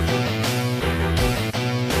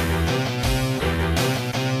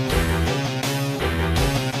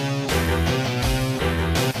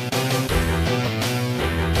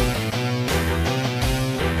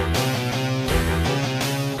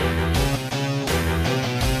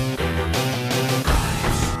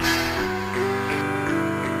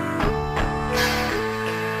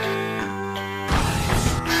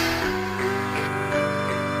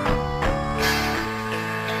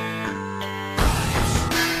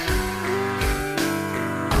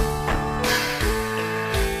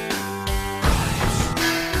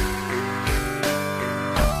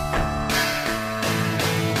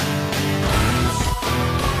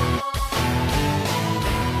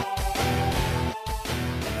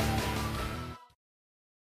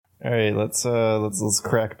 All right, let's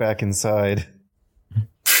crack back inside.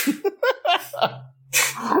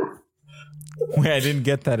 Wait, I didn't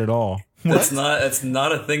get that at all. That's not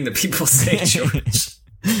a thing that people say, George.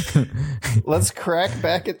 Let's crack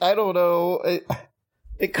back. I don't know.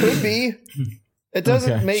 It could be. It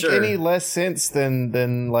doesn't make any less sense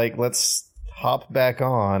than like let's hop back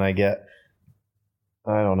on. I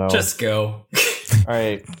don't know. Just go. All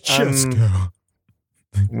right, go.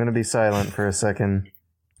 I'm gonna be silent for a second.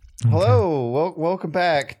 Okay. Hello, welcome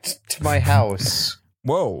back to my house.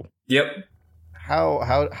 Whoa. Yep.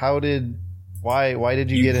 Why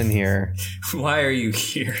did you get in here? Why are you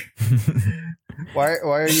here? Why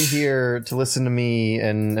are you here to listen to me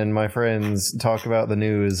and my friends talk about the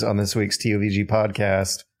news on this week's TOVG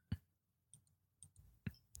podcast?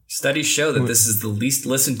 Studies show that this is the least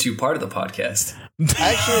listened to part of the podcast.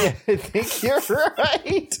 Actually, I think you're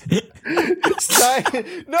right.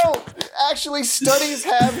 No, actually, studies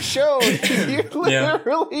have shown you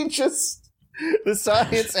literally just the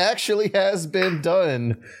science actually has been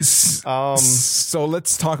done. So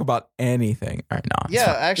let's talk about anything right now.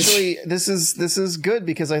 Yeah, actually, this is good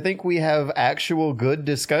because I think we have actual good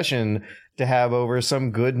discussion to have over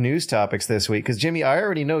some good news topics this week. Because Jimmy, I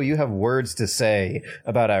already know you have words to say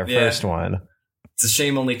about our first one. It's a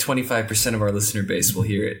shame only 25% of our listener base will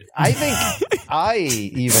hear it. I think I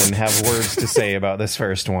even have words to say about this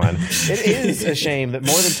first one. It is a shame that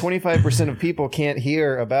more than 25% of people can't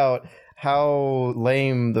hear about how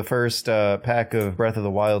lame the first pack of Breath of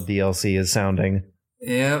the Wild DLC is sounding.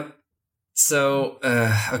 Yep. So,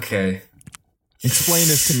 okay. Explain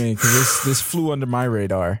this to me, because this flew under my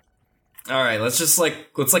radar. All right, let's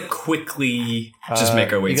quickly just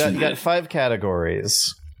make our way through. You got 5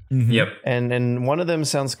 categories. Mm-hmm. Yep. And one of them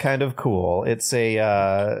sounds kind of cool. It's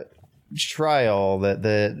a trial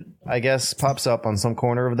that I guess pops up on some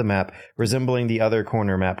corner of the map, resembling the other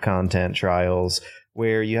corner map content trials,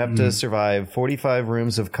 where you have to survive 45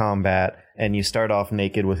 rooms of combat, and you start off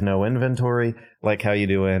naked with no inventory, like how you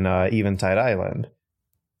do in Eventide Island.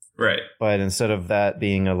 Right. But instead of that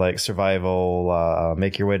being a like survival,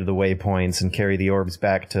 make your way to the waypoints and carry the orbs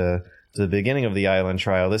back to the beginning of the island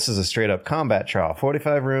trial, this is a straight up combat trial.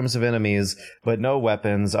 45 rooms of enemies, but no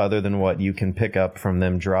weapons other than what you can pick up from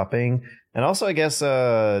them dropping. And also, I guess,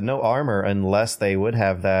 no armor unless they would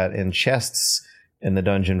have that in chests in the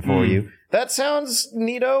dungeon for you. That sounds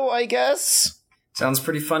neato, I guess. Sounds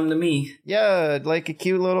pretty fun to me. Yeah, like a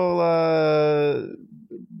cute little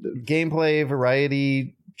gameplay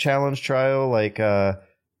variety challenge trial, like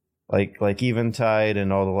Eventide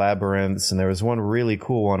and all the labyrinths. And there was one really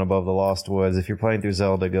cool one above the Lost Woods. If you're playing through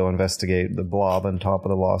Zelda, go investigate the blob on top of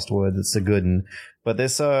the Lost Woods. It's a good one. But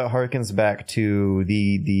this harkens back to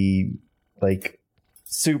the like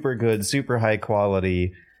super good, super high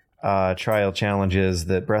quality trial challenges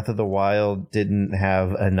that Breath of the Wild didn't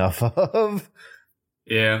have enough of.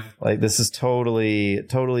 Yeah. Like, this is totally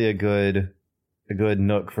a good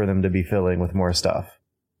nook for them to be filling with more stuff.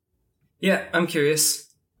 Yeah, I'm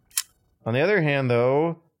curious. On the other hand,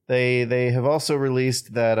 though, they have also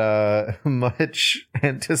released that much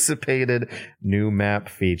anticipated new map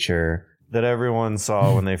feature that everyone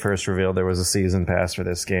saw when they first revealed there was a season pass for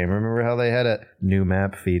this game. Remember how they had a new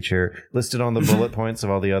map feature listed on the bullet points of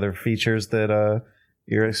all the other features that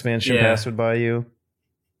your expansion pass would buy you?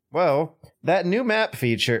 Well, that new map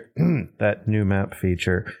feature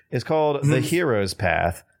is called the Hero's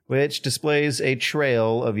Path, which displays a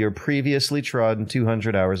trail of your previously trodden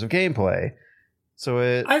 200 hours of gameplay.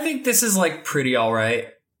 So I think this is like pretty all right.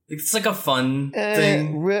 It's like a fun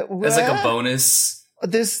thing. It's like a bonus.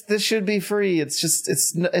 This should be free. It's just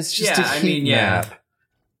a heat map.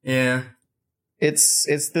 Yeah.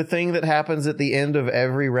 It's the thing that happens at the end of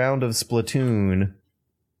every round of Splatoon.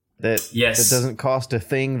 That doesn't cost a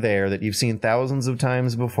thing there, that you've seen thousands of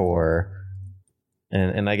times before.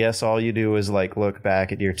 And I guess all you do is like look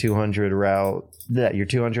back at your 200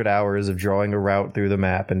 hours of drawing a route through the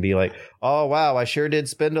map and be like, oh wow, I sure did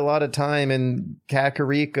spend a lot of time in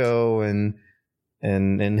Kakariko and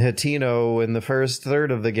Hatino in the first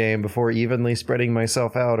third of the game before evenly spreading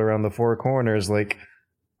myself out around the 4 corners, like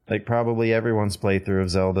probably everyone's playthrough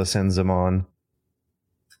of Zelda sends them on.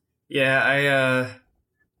 Yeah, I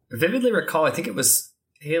vividly recall, I think it was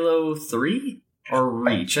Halo 3 or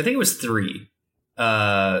Reach. I think it was 3.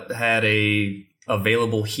 Had a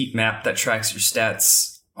available heat map that tracks your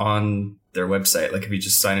stats on their website. Like if you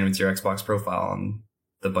just sign in with your Xbox profile on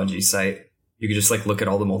the Bungie site, you could just like look at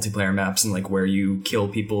all the multiplayer maps and like where you kill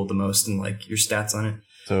people the most and like your stats on it.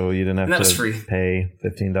 So you didn't have to pay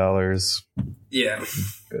 $15. Yeah.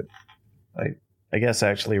 Good. I guess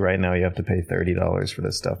actually right now you have to pay $30 for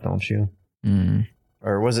this stuff, don't you? Mm.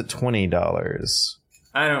 Or was it $20?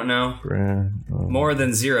 I don't know. More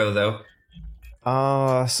than 0 though.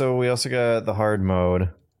 So we also got the hard mode.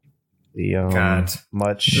 The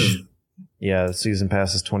the season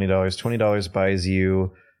pass is $20. $20 buys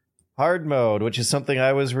you hard mode, which is something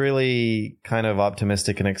I was really kind of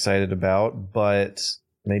optimistic and excited about, but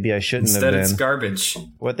maybe I shouldn't have been. Instead, it's garbage.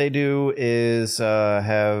 What they do is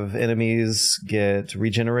have enemies get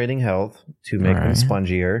regenerating health to make them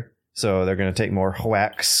spongier. So they're going to take more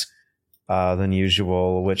whacks than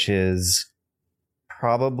usual, which is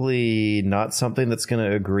probably not something that's going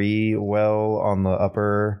to agree well on the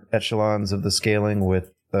upper echelons of the scaling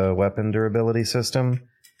with the weapon durability system.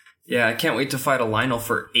 Yeah, I can't wait to fight a Lionel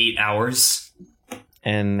for 8 hours.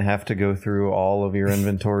 And have to go through all of your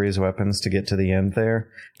inventory's weapons to get to the end there.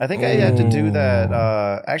 I think I had to do that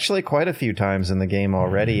actually quite a few times in the game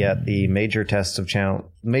already at the major test of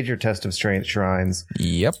strength shrines.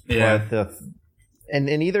 Yep. Yeah. But and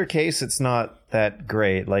in either case, it's not that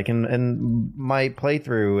great. Like in my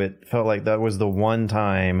playthrough, it felt like that was the one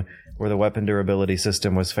time where the weapon durability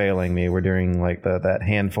system was failing me. We're doing like that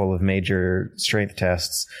handful of major strength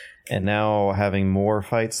tests. And now having more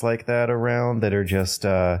fights like that around that are just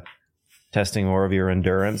testing more of your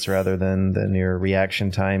endurance rather than your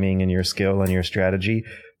reaction timing and your skill and your strategy.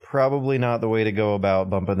 Probably not the way to go about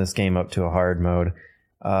bumping this game up to a hard mode.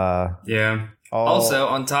 Also,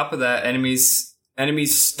 on top of that, enemies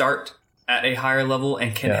start at a higher level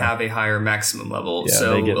and can have a higher maximum level. Yeah,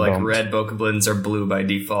 so like bumped. red bokoblins are blue by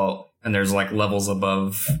default, and there's like levels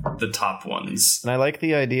above the top ones. And I like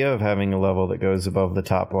the idea of having a level that goes above the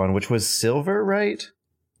top one, which was silver, right?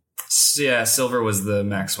 Yeah, silver was the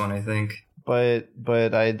max one, I think. But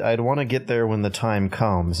I'd want to get there when the time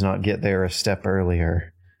comes, not get there a step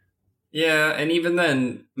earlier. Yeah, and even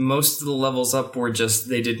then, most of the levels up were just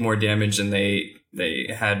they did more damage and they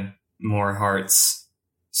had more hearts.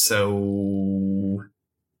 So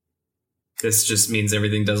this just means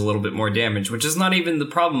everything does a little bit more damage, which is not even the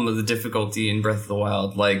problem of the difficulty in Breath of the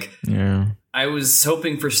Wild. Like, I was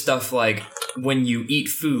hoping for stuff like when you eat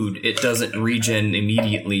food, it doesn't regen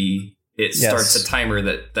immediately. It starts a timer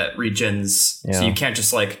that regens. So you can't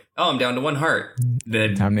just like, oh, I'm down to 1 heart.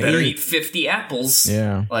 Then better eat 50 apples.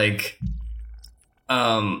 Yeah. Like,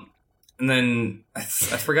 and then I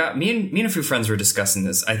forgot. Me and a few friends were discussing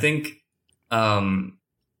this. I think,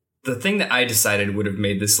 the thing that I decided would have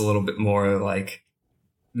made this a little bit more like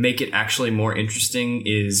make it actually more interesting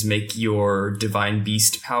is make your divine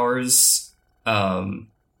beast powers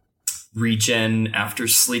regen after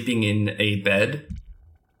sleeping in a bed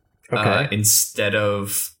instead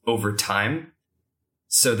of over time,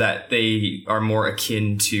 so that they are more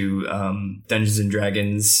akin to Dungeons and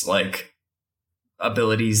Dragons like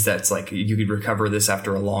abilities. That's like you could recover this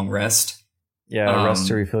after a long rest. Yeah, rest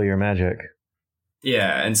to refill your magic.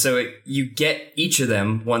 Yeah, and so you get each of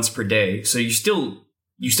them once per day. So you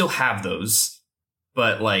still have those,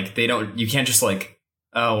 but like you can't just like,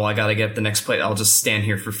 oh, well, I gotta get the next plate. I'll just stand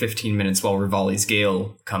here for 15 minutes while Rivali's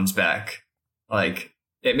Gale comes back. Like,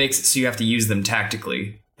 it makes it so you have to use them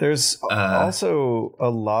tactically. There's also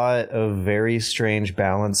a lot of very strange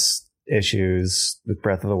balance issues with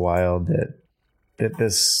Breath of the Wild that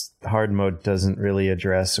this hard mode doesn't really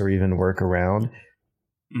address or even work around.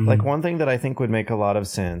 Mm-hmm. Like, one thing that I think would make a lot of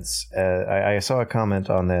sense, I saw a comment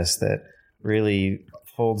on this that really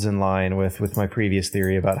folds in line with my previous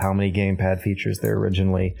theory about how many gamepad features they're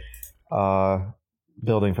originally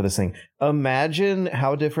building for this thing. Imagine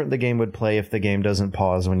how different the game would play if the game doesn't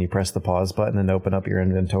pause when you press the pause button and open up your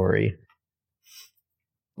inventory.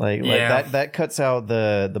 Like that cuts out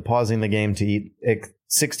the pausing the game to eat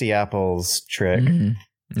 60 apples trick.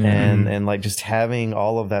 Mm-hmm. And like just having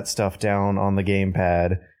all of that stuff down on the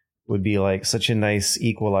gamepad would be like such a nice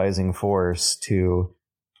equalizing force to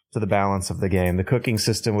the balance of the game. The cooking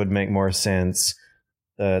system would make more sense.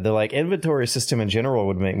 The like inventory system in general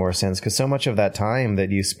would make more sense, because so much of that time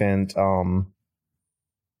that you spent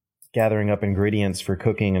gathering up ingredients for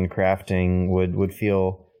cooking and crafting would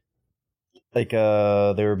feel like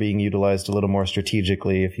they were being utilized a little more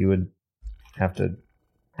strategically if you would have to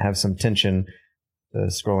have some tension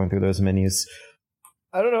scrolling through those menus.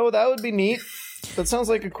 I don't know. That would be neat. That sounds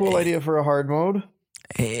like a cool idea for a hard mode.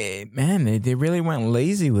 Hey, man, they really went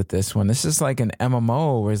lazy with this one. This is like an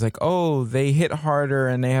MMO where it's like, oh, they hit harder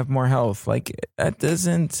and they have more health. Like, that's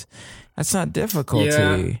not difficulty.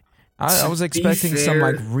 Yeah. I was expecting some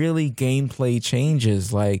like really gameplay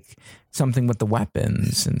changes, like something with the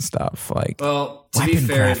weapons and stuff. Like, well, to be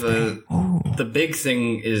fair, the big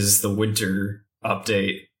thing is the winter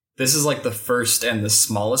update. This is like the first and the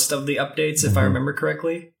smallest of the updates, if I remember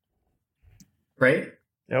correctly. Right?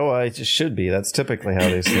 Oh, it just should be. That's typically how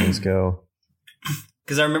these things go.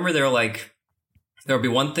 Because I remember there'll be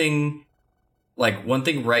one thing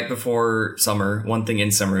right before summer, one thing in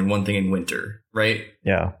summer, and one thing in winter, right?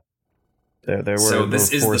 Yeah. There were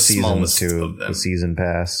this is 4 the seasons smallest to of them. the season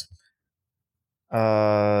pass.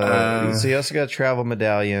 So you also got Travel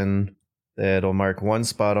Medallion. It'll mark one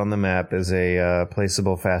spot on the map as a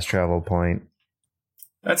placeable fast travel point.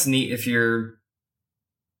 That's neat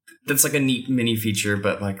that's like a neat mini feature,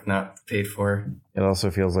 but like not paid for. It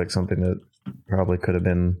also feels like something that probably could have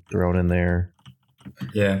been thrown in there.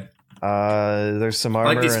 Yeah. There's some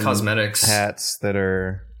armor like these and cosmetics hats that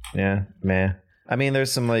are meh. I mean,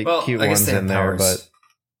 there's some like cute ones in there, but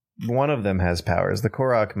one of them has powers. The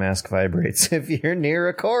Korok mask vibrates if you're near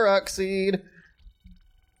a Korok seed.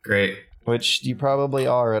 Great. Which you probably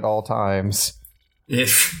are at all times.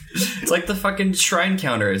 It's like the fucking shrine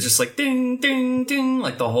counter. It's just like ding, ding, ding,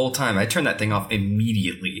 like the whole time. I turn that thing off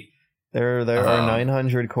immediately. There are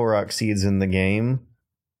 900 Korok seeds in the game.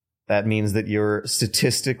 That means that you're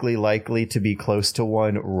statistically likely to be close to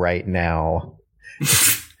one right now.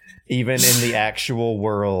 Even in the actual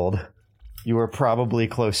world, you are probably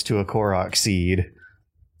close to a Korok seed.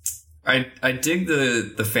 I dig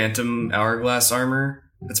the Phantom Hourglass armor.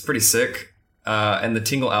 It's pretty sick. And the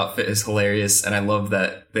Tingle outfit is hilarious, and I love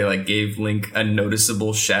that they like gave Link a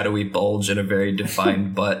noticeable shadowy bulge and a very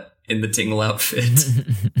defined butt in the Tingle outfit.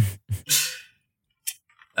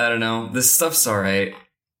 I don't know. This stuff's alright.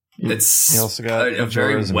 It's also got a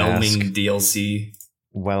very Majora's whelming Mask. DLC.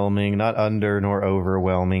 Whelming, not under nor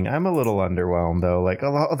overwhelming. I'm a little underwhelmed though. Like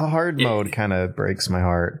the hard mode kind of breaks my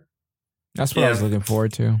heart. That's what I was looking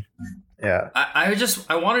forward to. Yeah.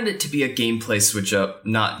 I wanted it to be a gameplay switch up,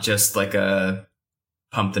 not just like a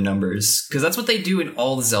pump the numbers. Because that's what they do in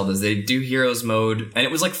all the Zeldas. They do Heroes mode, and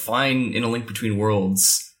it was like fine in A Link Between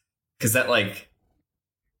Worlds. Because that like,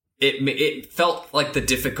 it felt like the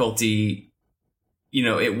difficulty, you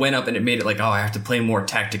know, it went up and it made it like, oh, I have to play more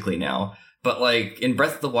tactically now. But like in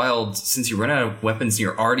Breath of the Wild, since you run out of weapons and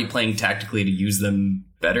you're already playing tactically to use them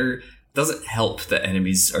better, doesn't help that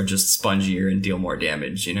enemies are just spongier and deal more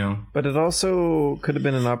damage, you know? But it also could have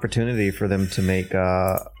been an opportunity for them to make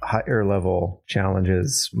higher level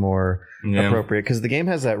challenges more appropriate, because the game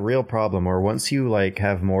has that real problem where once you like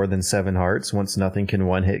have more than 7 hearts, once nothing can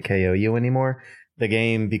one hit KO you anymore, the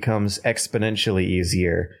game becomes exponentially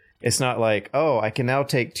easier. It's not like, oh, I can now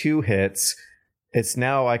take 2 hits. It's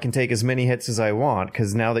now I can take as many hits as I want,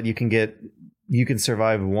 because now that you can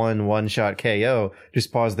survive one shot KO,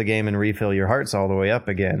 just pause the game and refill your hearts all the way up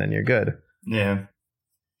again, and you're good. Yeah.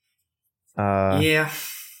 Yeah.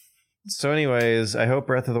 So anyways, I hope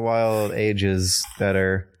Breath of the Wild ages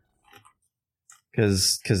better,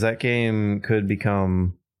 because that game could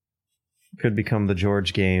become the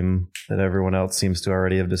George game that everyone else seems to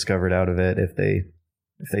already have discovered out of it if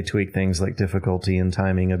they tweak things like difficulty and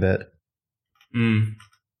timing a bit.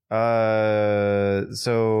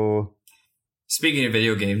 So speaking of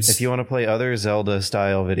video games, if you want to play other Zelda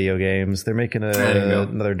style video games, they're making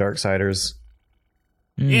another Darksiders.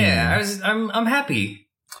 Yeah, I'm happy.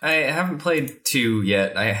 I haven't played 2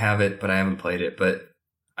 yet. I have it, but I haven't played it. But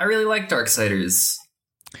I really like Darksiders.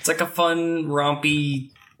 It's like a fun,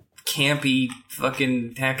 rompy, campy,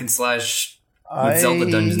 fucking hack and slash with Zelda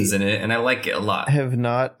dungeons in it, and I like it a lot. I have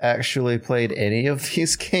not actually played any of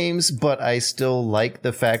these games, but I still like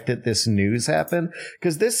the fact that this news happened,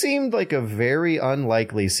 because this seemed like a very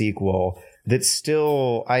unlikely sequel that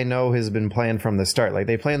still, I know, has been planned from the start. Like,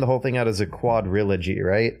 they planned the whole thing out as a quadrilogy,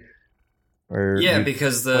 right? Or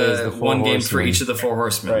because the one game for each of the 4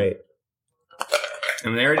 horsemen. Right.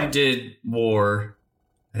 And they already did War.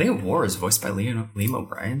 I think War is voiced by Liam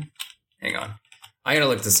O'Brien. Hang on. I gotta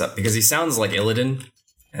look this up because he sounds like Illidan.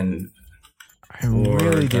 And I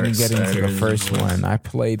really didn't get into the first one. I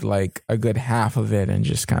played like a good half of it and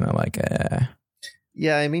just kind of like,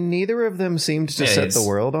 Yeah, I mean, neither of them seemed to set the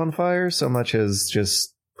world on fire so much as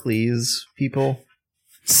just please people.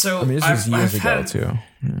 So I mean, this was years ago too.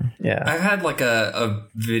 Yeah. I've had like a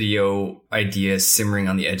video idea simmering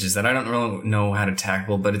on the edges that I don't really know how to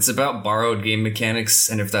tackle, but it's about borrowed game mechanics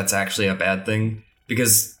and if that's actually a bad thing.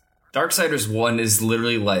 Because Darksiders 1 is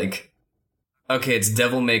literally like, okay, it's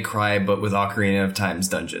Devil May Cry, but with Ocarina of Time's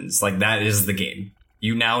dungeons. Like, that is the game.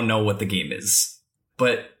 You now know what the game is.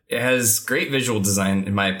 But it has great visual design,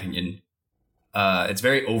 in my opinion. It's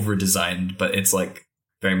very over-designed, but it's like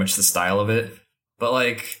very much the style of it. But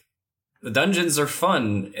like, the dungeons are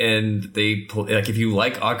fun, and they like if you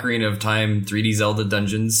like Ocarina of Time 3D Zelda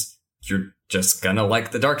dungeons, you're just gonna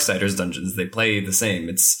like the Darksiders dungeons. They play the same.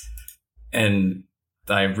 And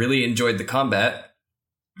I really enjoyed the combat,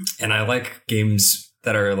 and I like games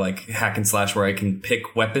that are like hack and slash where I can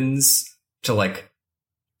pick weapons to like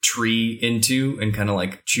tree into and kind of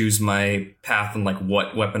like choose my path and like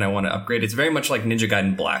what weapon I want to upgrade. It's very much like Ninja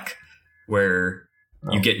Gaiden Black, where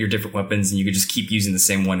you get your different weapons and you can just keep using the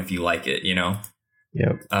same one if you like it, you know?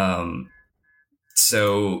 Yep.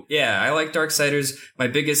 So yeah, I like Darksiders. My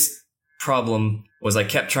biggest problem was I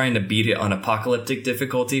kept trying to beat it on apocalyptic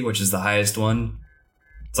difficulty, which is the highest one.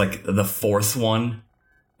 It's like the 4th one,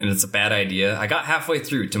 and it's a bad idea. I got halfway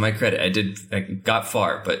through, to my credit. I got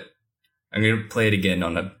far, but I'm going to play it again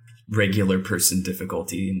on a regular person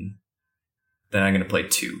difficulty, and then I'm going to play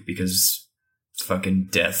 2, because fucking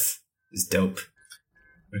death is dope.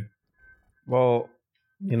 Well,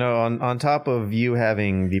 you know, on top of you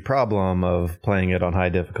having the problem of playing it on high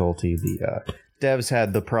difficulty, the devs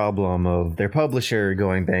had the problem of their publisher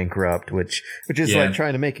going bankrupt, which is like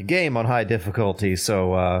trying to make a game on high difficulty.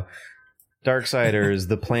 So Darksiders,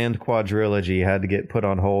 the planned quadrilogy, had to get put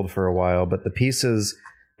on hold for a while, but the pieces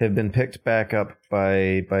have been picked back up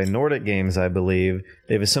by Nordic Games, I believe.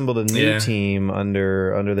 They've assembled a new team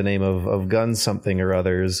under the name of Gun Something or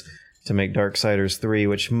Others to make Darksiders 3,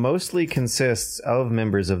 which mostly consists of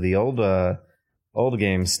members of the old Old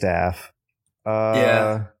game staff.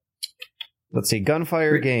 Yeah. Let's see.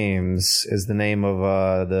 Gunfire Games is the name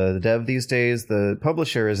of the dev these days. The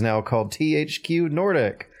publisher is now called THQ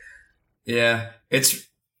Nordic. Yeah. It's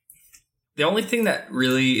the only thing that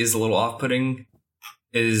really is a little off-putting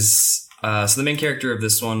is so the main character of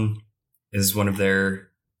this one is one of their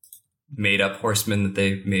made-up horsemen that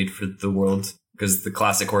they made for the world, because the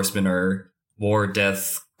classic horsemen are war,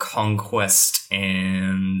 death, conquest,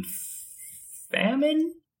 and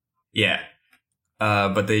famine? Yeah.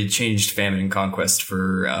 But they changed famine and conquest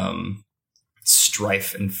for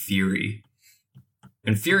strife and fury.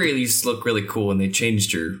 And Fury used to look really cool, and they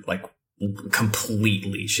changed her like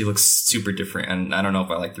completely. She looks super different, and I don't know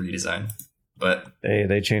if I like the redesign. But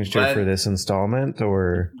they changed her for this installment,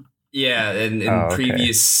 or yeah, in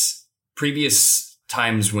previous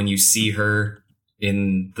times when you see her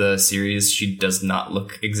in the series, she does not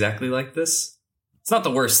look exactly like this. It's not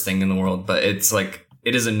the worst thing in the world, but it's like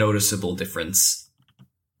it is a noticeable difference.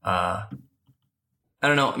 I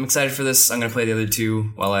don't know. I'm excited for this. I'm gonna play the other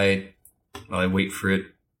two while I wait for it.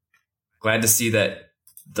 Glad to see that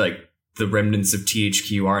like the remnants of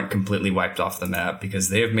THQ aren't completely wiped off the map, because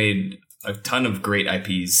they have made a ton of great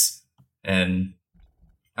IPs, and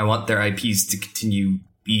I want their IPs to continue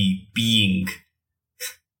being.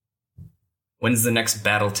 When's the next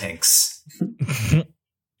Battle Tanks?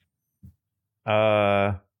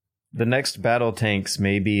 The next Battle Tanks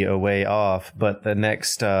may be a way off, but the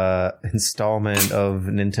next installment of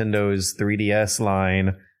Nintendo's 3DS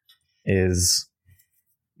line is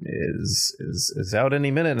out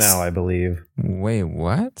any minute now, I believe. Wait,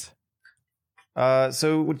 what?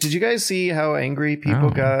 So did you guys see how angry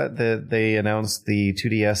people got that they announced the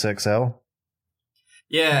 2DS XL?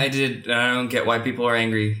 Yeah, I did. I don't get why people are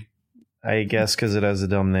angry. I guess because it has a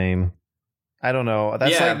dumb name. I don't know.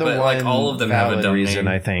 That's yeah, like the but one like all of them have a dumb reason,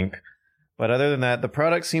 name. I think. But other than that, the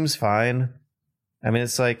product seems fine. I mean,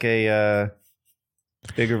 it's like a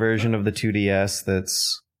bigger version of the 2DS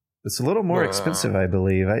that's a little more expensive, I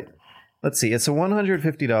believe. Let's see. It's a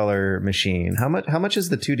 $150 machine. How much is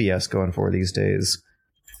the 2DS going for these days?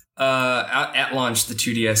 At launch, the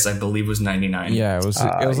 2DS I believe was $99. Yeah, it was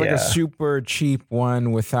like a super cheap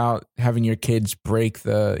one without having your kids break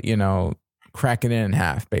crack it in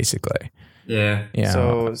half, basically. Yeah.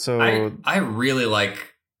 So I really like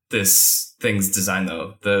this thing's design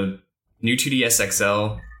though. The new 2DS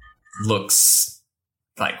XL looks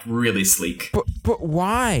like really sleek. But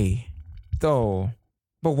why though?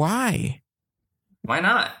 But why? Why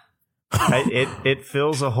not? It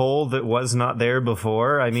fills a hole that was not there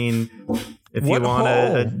before. I mean, if What you want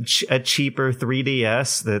hole? a cheaper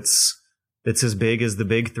 3DS that's as big as the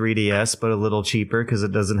big 3DS, but a little cheaper because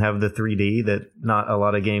it doesn't have the 3D that not a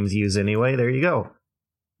lot of games use anyway, there you go.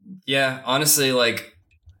 Yeah, honestly, like,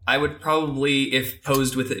 I would probably, if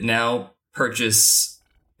posed with it now, purchase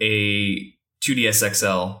a 2DS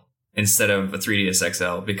XL instead of a 3DS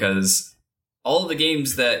XL, because all of the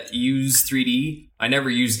games that use 3D, I never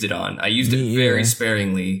used it on. I used it very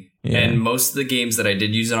sparingly, and most of the games that I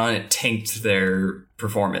did use it on, it tanked their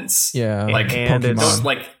performance. Yeah, like and Pokemon. it's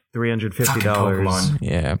Like $350. Pokemon.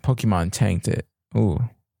 Yeah, Pokemon tanked it. Ooh,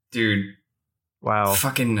 dude. Wow.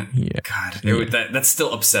 Fucking Yeah. God. That's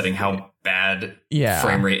still upsetting how bad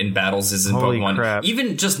frame rate in battles is in Holy Pokemon. crap.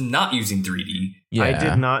 Even just not using 3D. yeah. I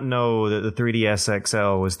did not know that the 3DS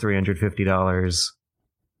XL was $350.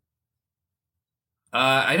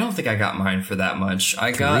 I don't think I got mine for that much.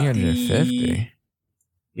 I got $350.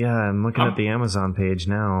 Yeah, I'm looking at the Amazon page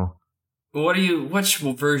now. Which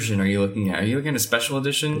version are you looking at? Are you looking at special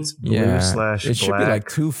edition? Blue/black. It should be like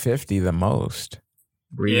 $250 the most.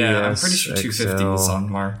 Yeah, I'm pretty sure 250 is on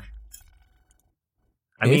mark.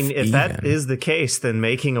 I mean, if that even. is the case, then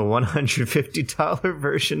making a $150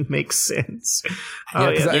 version makes sense.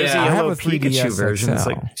 Yeah, 'cause there's I a have yellow a 3DS Pikachu version. It's XL.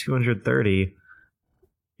 like $230.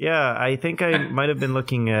 Yeah, I think I might have been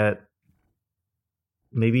looking at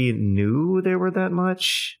maybe new they were that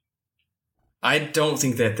much. I don't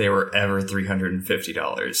think that they were ever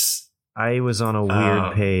 $350. I was on a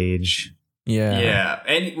weird page. Yeah. Yeah,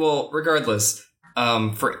 and well, regardless,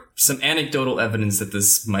 for some anecdotal evidence that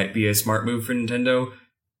this might be a smart move for Nintendo,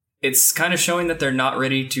 it's kind of showing that they're not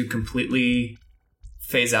ready to completely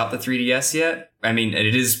phase out the 3DS yet. I mean,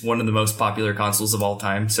 it is one of the most popular consoles of all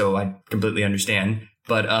time, so I completely understand.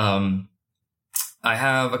 But I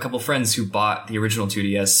have a couple friends who bought the original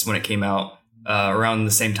 2DS when it came out, around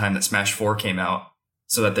the same time that Smash 4 came out,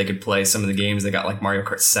 so that they could play some of the games. They got like Mario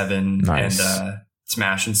Kart 7 and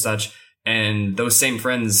Smash and such. And those same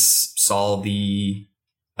friends saw the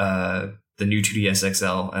new 2DS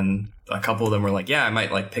XL, and a couple of them were like, yeah, I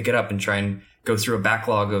might like pick it up and try and go through a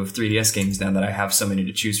backlog of 3DS games now that I have so many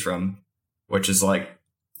to choose from, which is like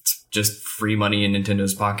just free money in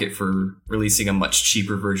Nintendo's pocket for releasing a much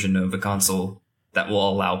cheaper version of a console that will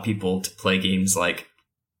allow people to play games like,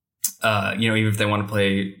 even if they want to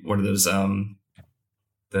play one of those, the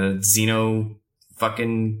Xeno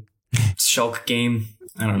fucking Shulk game.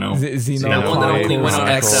 I don't know. Xeno that one that only went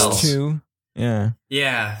on XL. 2? Yeah.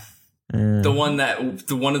 Yeah. The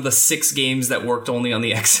one of the 6 games that worked only on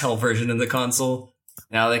the XL version of the console.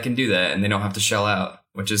 Now they can do that and they don't have to shell out,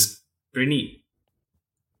 which is pretty neat.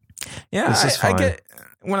 Yeah, I get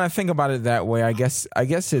when I think about it that way. I guess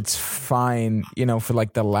it's fine, for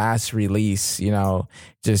like the last release.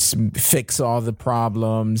 Just fix all the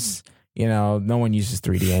problems. No one uses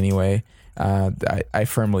 3D anyway. I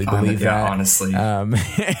firmly believe that. Honestly,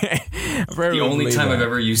 the only time I've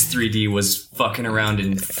ever used 3D was fucking around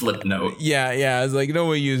in Flipnote. Yeah. I was like, no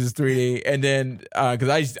one uses 3D, and then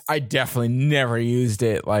because I definitely never used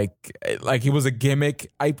it. Like it was a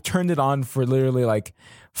gimmick. I turned it on for literally like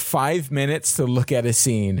 5 minutes to look at a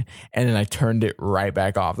scene, and then I turned it right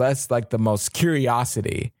back off. That's like the most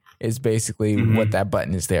curiosity is basically what that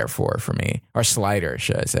button is there for me, or slider,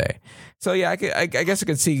 should I say. So yeah, I guess I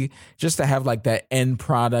could see just to have like that end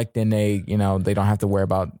product, and they don't have to worry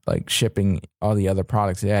about like shipping all the other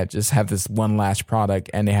products. Yeah, just have this one last product,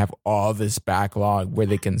 and they have all this backlog where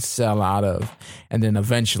they can sell out of, and then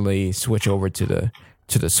eventually switch over to the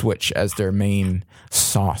Switch as their main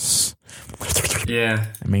sauce. Yeah,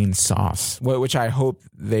 main sauce, which I hope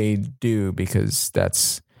they do, because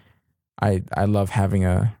that's I love having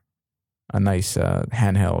a nice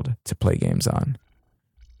handheld to play games on.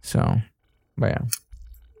 So, but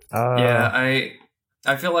yeah.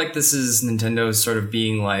 I feel like this is Nintendo sort of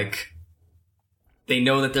being like, they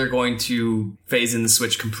know that they're going to phase in the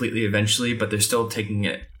Switch completely eventually, but they're still taking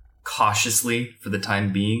it cautiously for the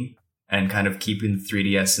time being and kind of keeping the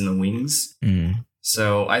 3DS in the wings.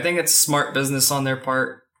 So I think it's smart business on their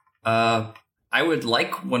part. I would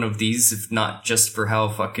like one of these, if not just for how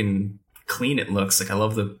fucking clean it looks. Like, I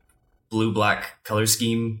love the blue-black color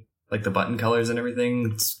scheme, like the button colors and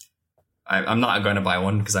everything. I'm not going to buy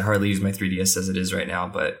one because I hardly use my 3DS as it is right now,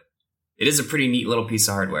 but it is a pretty neat little piece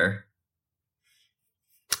of hardware.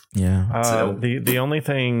 Yeah. The only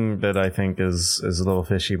thing that I think is a little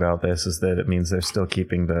fishy about this is that it means they're still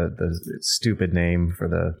keeping the stupid name for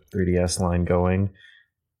the 3DS line going.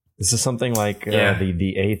 This is something like the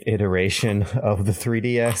 8th iteration of the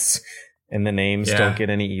 3DS, and the names don't get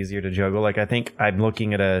any easier to juggle. Like, I think I'm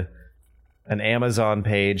looking at an Amazon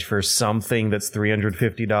page for something that's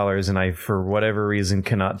 $350, and I, for whatever reason,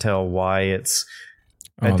 cannot tell why it's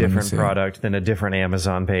a different product than a different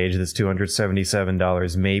Amazon page that's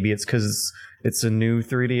 $277. Maybe it's because it's a new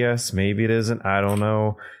 3DS. Maybe it isn't. I don't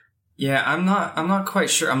know. Yeah, I'm not quite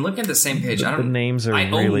sure. I'm looking at the same page. The names are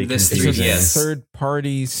really this confusing. 3DS. It's a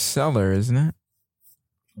third-party seller, isn't it?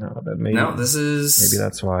 No, this is... Maybe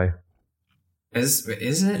that's why. Is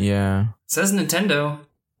it? Yeah. It says Nintendo.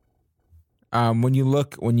 When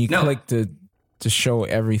you click to show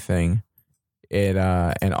everything, it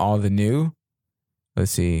and all the new...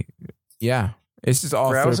 Let's see. Yeah, it's just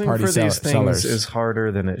all browsing third-party for these things sellers. is harder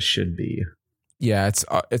than it should be. Yeah,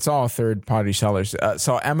 it's all third-party sellers.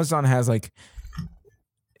 So Amazon has like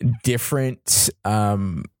different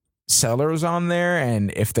sellers on there,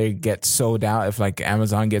 and if they get sold out, if like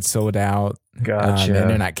Amazon gets sold out, gotcha, and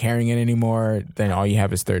they're not carrying it anymore, then all you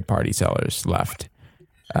have is third-party sellers left.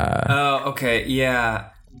 Okay, yeah.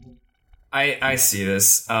 I see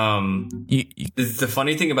this. The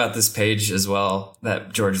funny thing about this page as well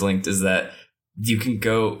that George linked is that you can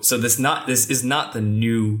go. So this is not the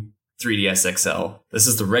new 3DS XL. This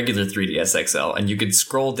is the regular 3DS XL, and you can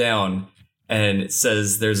scroll down, and it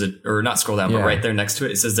says but right there next to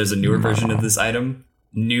it says there's a newer version of this item.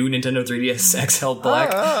 New Nintendo 3DS XL Black.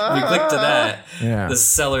 If you click to that, the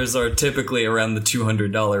sellers are typically around the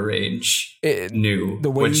 $200 range.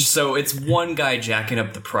 So it's one guy jacking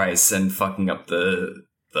up the price and fucking up the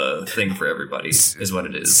thing for everybody is what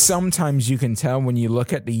it is. Sometimes you can tell when you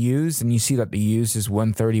look at the used and you see that the used is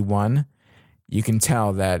 $131. You can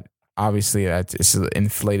tell that obviously it's an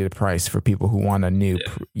inflated price for people who want a new,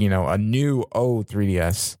 a new old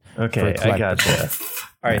 3DS. Okay, I gotcha.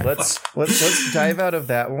 All right, let's dive out of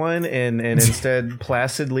that one and instead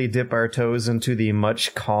placidly dip our toes into the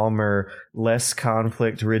much calmer, less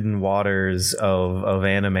conflict-ridden waters of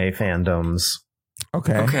anime fandoms.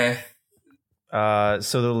 Okay.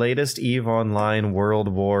 So the latest EVE Online World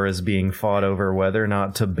War is being fought over whether or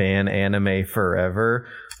not to ban anime forever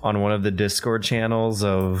on one of the Discord channels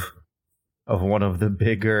of one of the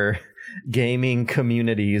bigger gaming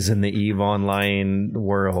communities in the EVE Online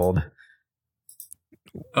world.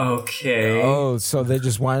 Okay. Oh, so they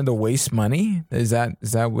just wanted to waste money? Is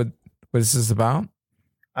that what this is about?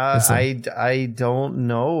 I don't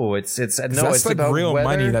know. It's like about real whether,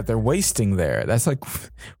 money that they're wasting there. That's like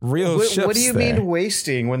real ships. What do you mean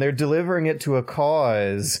wasting when they're delivering it to a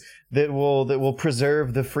cause that will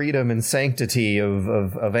preserve the freedom and sanctity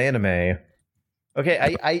of anime?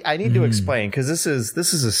 Okay, I need to explain because this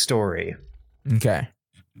is a story. Okay.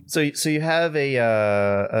 So you have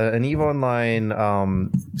an EVE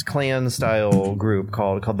Online clan style group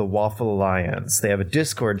called the Waffle Alliance. They have a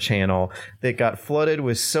Discord channel that got flooded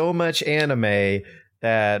with so much anime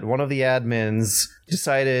that one of the admins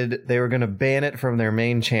decided they were going to ban it from their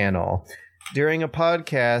main channel. During a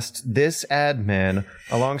podcast, this admin,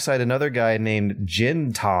 alongside another guy named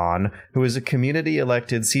Jinton, who is a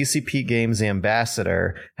community-elected CCP Games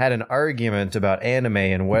ambassador, had an argument about anime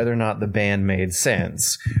and whether or not the ban made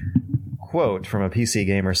sense. Quote from a PC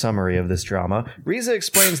Gamer summary of this drama, Riza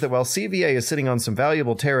explains that while CVA is sitting on some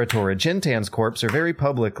valuable territory, Jintan's corpse are very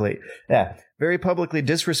publicly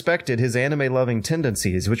disrespected his anime-loving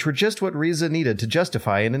tendencies, which were just what Riza needed to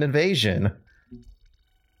justify an invasion.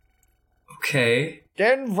 Okay.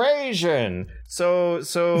 Invasion!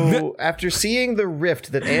 So after seeing the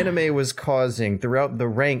rift that anime was causing throughout the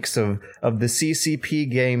ranks of the CCP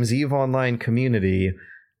Games EVE Online community,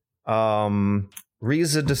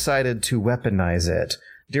 Riza decided to weaponize it.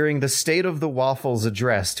 During the State of the Waffles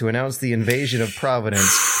address to announce the invasion of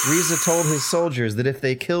Providence, Riza told his soldiers that if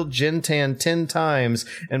they killed Jintan 10 times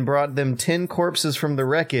and brought them 10 corpses from the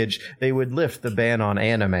wreckage, they would lift the ban on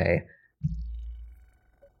anime.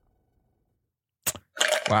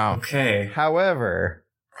 Wow. Okay. However,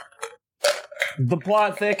 the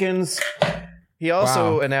plot thickens. He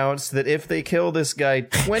also announced that if they kill this guy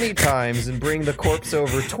 20 times and bring the corpse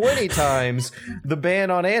over 20 times, the ban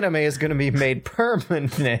on anime is going to be made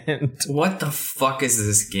permanent. What the fuck is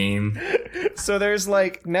this game? So there's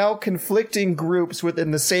now conflicting groups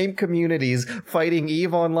within the same communities fighting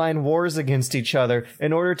EVE Online wars against each other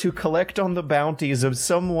in order to collect on the bounties of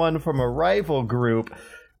someone from a rival group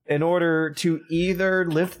in order to either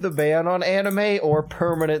lift the ban on anime or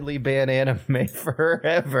permanently ban anime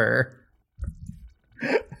forever.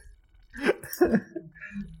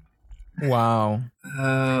 Wow.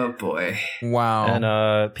 Oh boy. Wow. And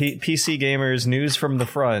PC Gamer's News from the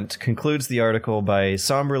Front concludes the article by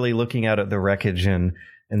somberly looking out at the wreckage and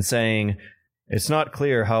saying, "It's not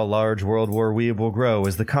clear how large World War We will grow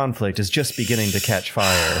as the conflict is just beginning to catch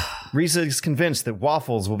fire. Riza is convinced that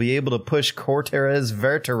Waffles will be able to push Cortez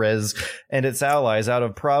Verteres and its allies out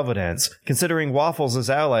of Providence. Considering Waffles is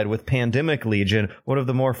allied with Pandemic Legion, one of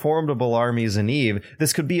the more formidable armies in EVE,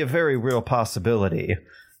 this could be a very real possibility."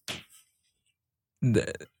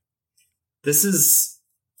 This is...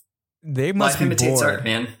 They must Life be imitates bored. art,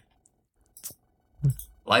 man.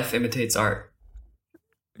 Life imitates art.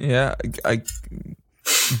 Yeah, I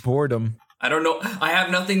boredom. I don't know. I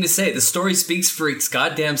have nothing to say. The story speaks for its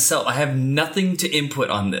goddamn self. I have nothing to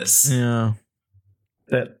input on this. Yeah.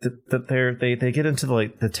 That they get into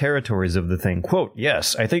the territories of the thing. Quote,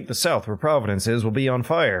 "Yes, I think the south where Providence is will be on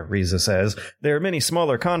fire," Riza says. "There are many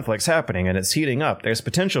smaller conflicts happening and it's heating up. There's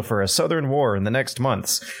potential for a southern war in the next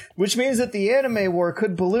months." Which means that the anime war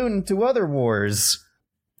could balloon into other wars.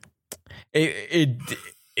 It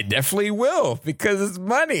definitely will, because it's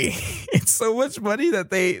money. It's so much money that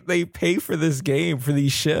they pay for this game, for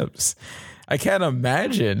these ships. I can't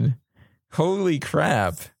imagine. Holy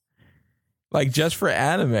crap. Just for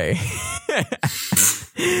anime.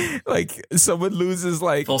 Someone loses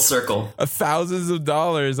full circle thousands of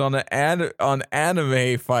dollars on on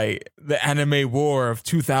anime fight, the anime war of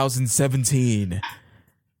 2017.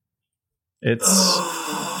 It's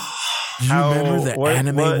Do you remember the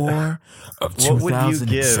anime war of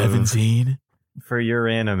 2017? For your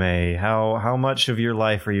anime, how much of your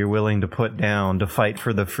life are you willing to put down to fight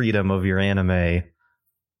for the freedom of your anime?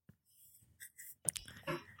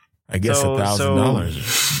 I guess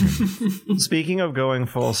 $1,000. Speaking of going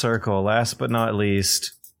full circle, last but not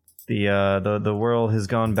least, the world has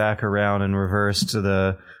gone back around and reversed to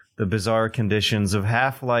the bizarre conditions of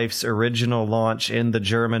Half-Life's original launch in the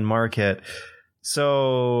German market.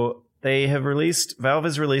 So Valve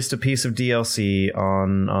has released a piece of DLC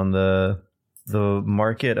on the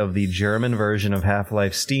market of the German version of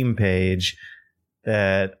Half-Life Steam page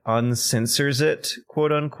that uncensors it,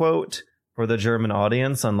 quote unquote, for the German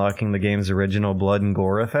audience, unlocking the game's original blood and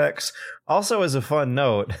gore effects. Also, as a fun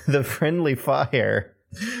note, the friendly fire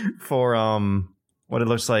for what it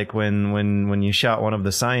looks like when you shot one of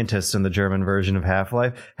the scientists in the German version of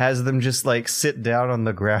Half-Life has them just sit down on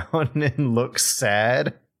the ground and look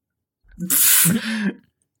sad.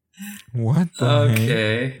 What the heck?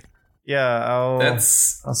 Okay. Yeah, I'll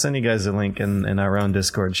That's send you guys a link in our own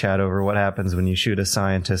Discord chat over what happens when you shoot a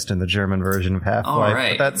scientist in the German version of Half-Life. all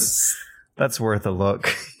right. But that's worth a look.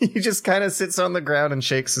 He just kind of sits on the ground and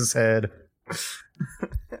shakes his head.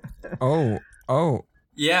 Oh.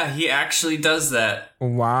 Yeah, he actually does that.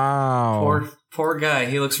 Wow. Poor guy.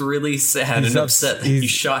 He looks really sad and upset that you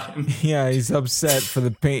shot him. Yeah, he's upset for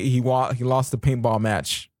the paint. He lost the paintball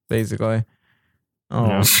match, basically. Oh.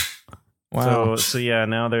 Yeah. Wow. So yeah,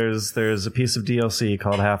 now there's a piece of DLC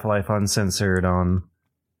called Half-Life Uncensored on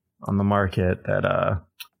the market that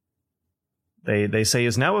they say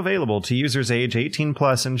is now available to users age 18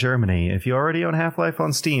 plus in Germany. If you already own Half-Life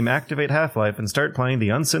on Steam, activate Half-Life and start playing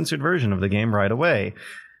the uncensored version of the game right away.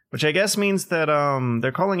 Which I guess means that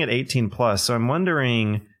they're calling it 18 plus. So I'm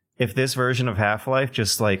wondering if this version of Half-Life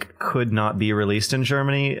just like could not be released in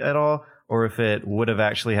Germany at all, or if it would have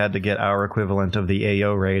actually had to get our equivalent of the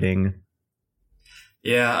AO rating.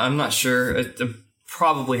 Yeah, I'm not sure. It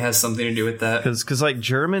probably has something to do with that. Because like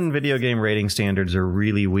German video game rating standards are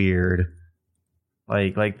really weird.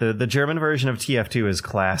 Like the German version of TF2 is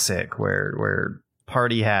classic, where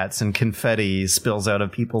party hats and confetti spills out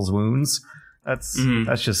of people's wounds. That's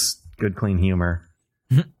just good, clean humor.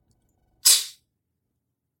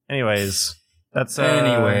 Anyways, that's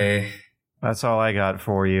all I got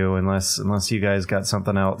for you. Unless you guys got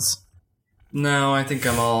something else. No, I think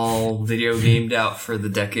I'm all video gamed out for the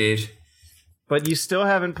decade. But you still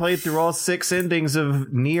haven't played through all 6 endings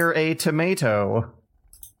of Nier a Tomato.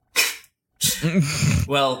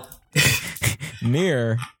 Well,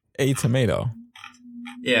 Near a tomato.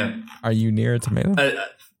 Yeah. Are you near a tomato?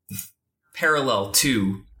 Parallel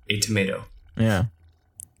to a tomato. Yeah.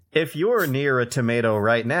 If you're near a tomato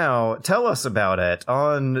right now, tell us about it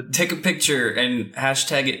on... Take a picture and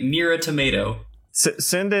hashtag it near a tomato.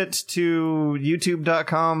 Send it to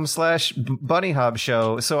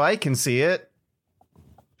youtube.com/bunnyhobshow so I can see it.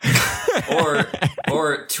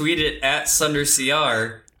 or tweet it at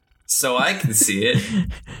SunderCR so I can see it.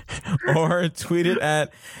 Or tweet it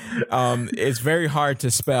at... it's very hard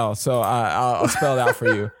to spell, so I'll spell it out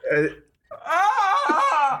for you.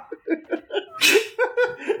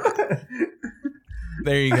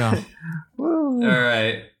 There you go. All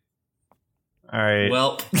right.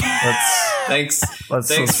 Well, thanks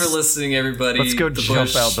for listening, everybody. Let's go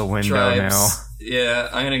jump out the window now. Yeah,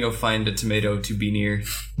 I'm gonna go find a tomato to be near.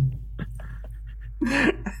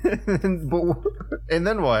 And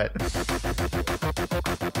then what?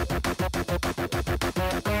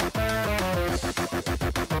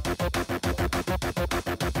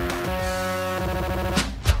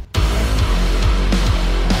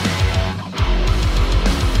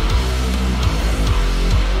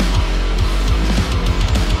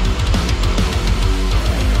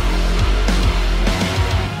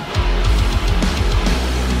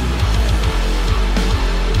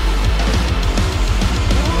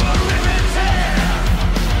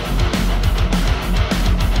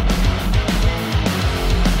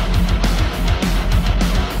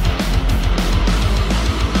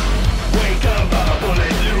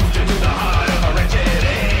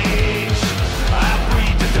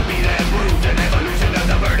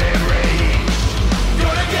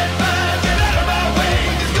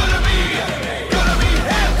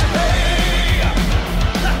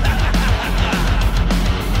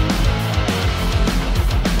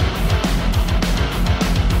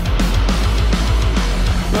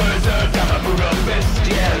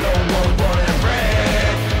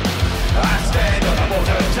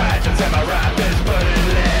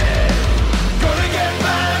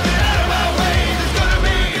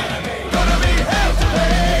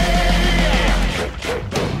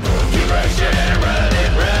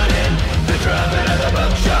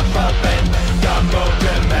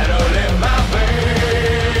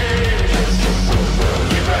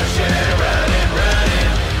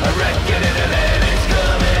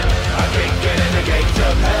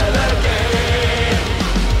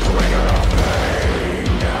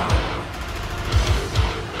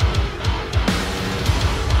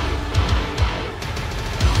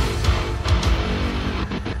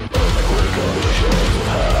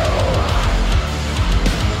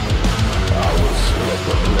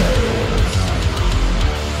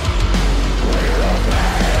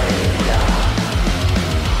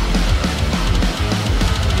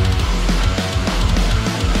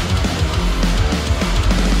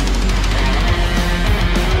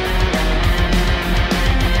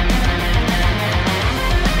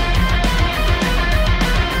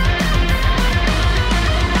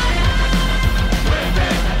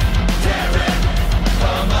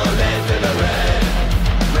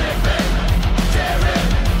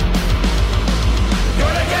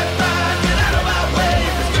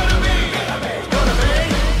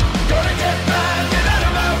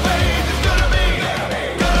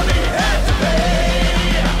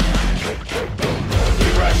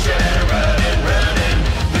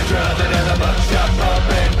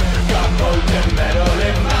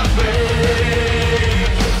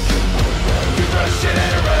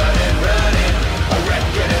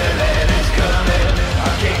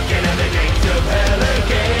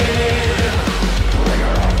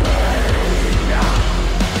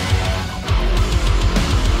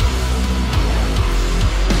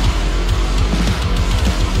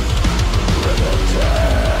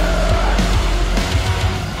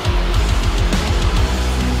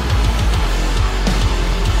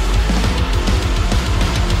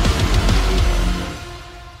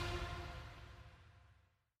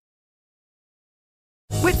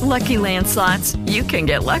 With Lucky Land Slots, you can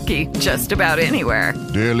get lucky just about anywhere.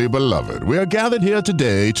 Dearly beloved, we are gathered here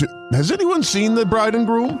today to... Has anyone seen the bride and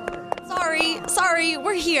groom? Sorry,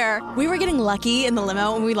 we're here. We were getting lucky in the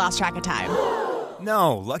limo and we lost track of time.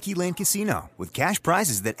 No, Lucky Land Casino, with cash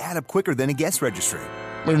prizes that add up quicker than a guest registry.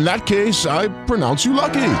 In that case, I pronounce you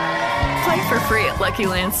lucky. Play for free at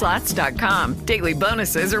LuckyLandSlots.com. Daily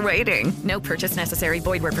bonuses are waiting. No purchase necessary.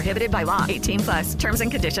 Void where prohibited by law. 18+. Terms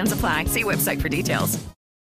and conditions apply. See website for details.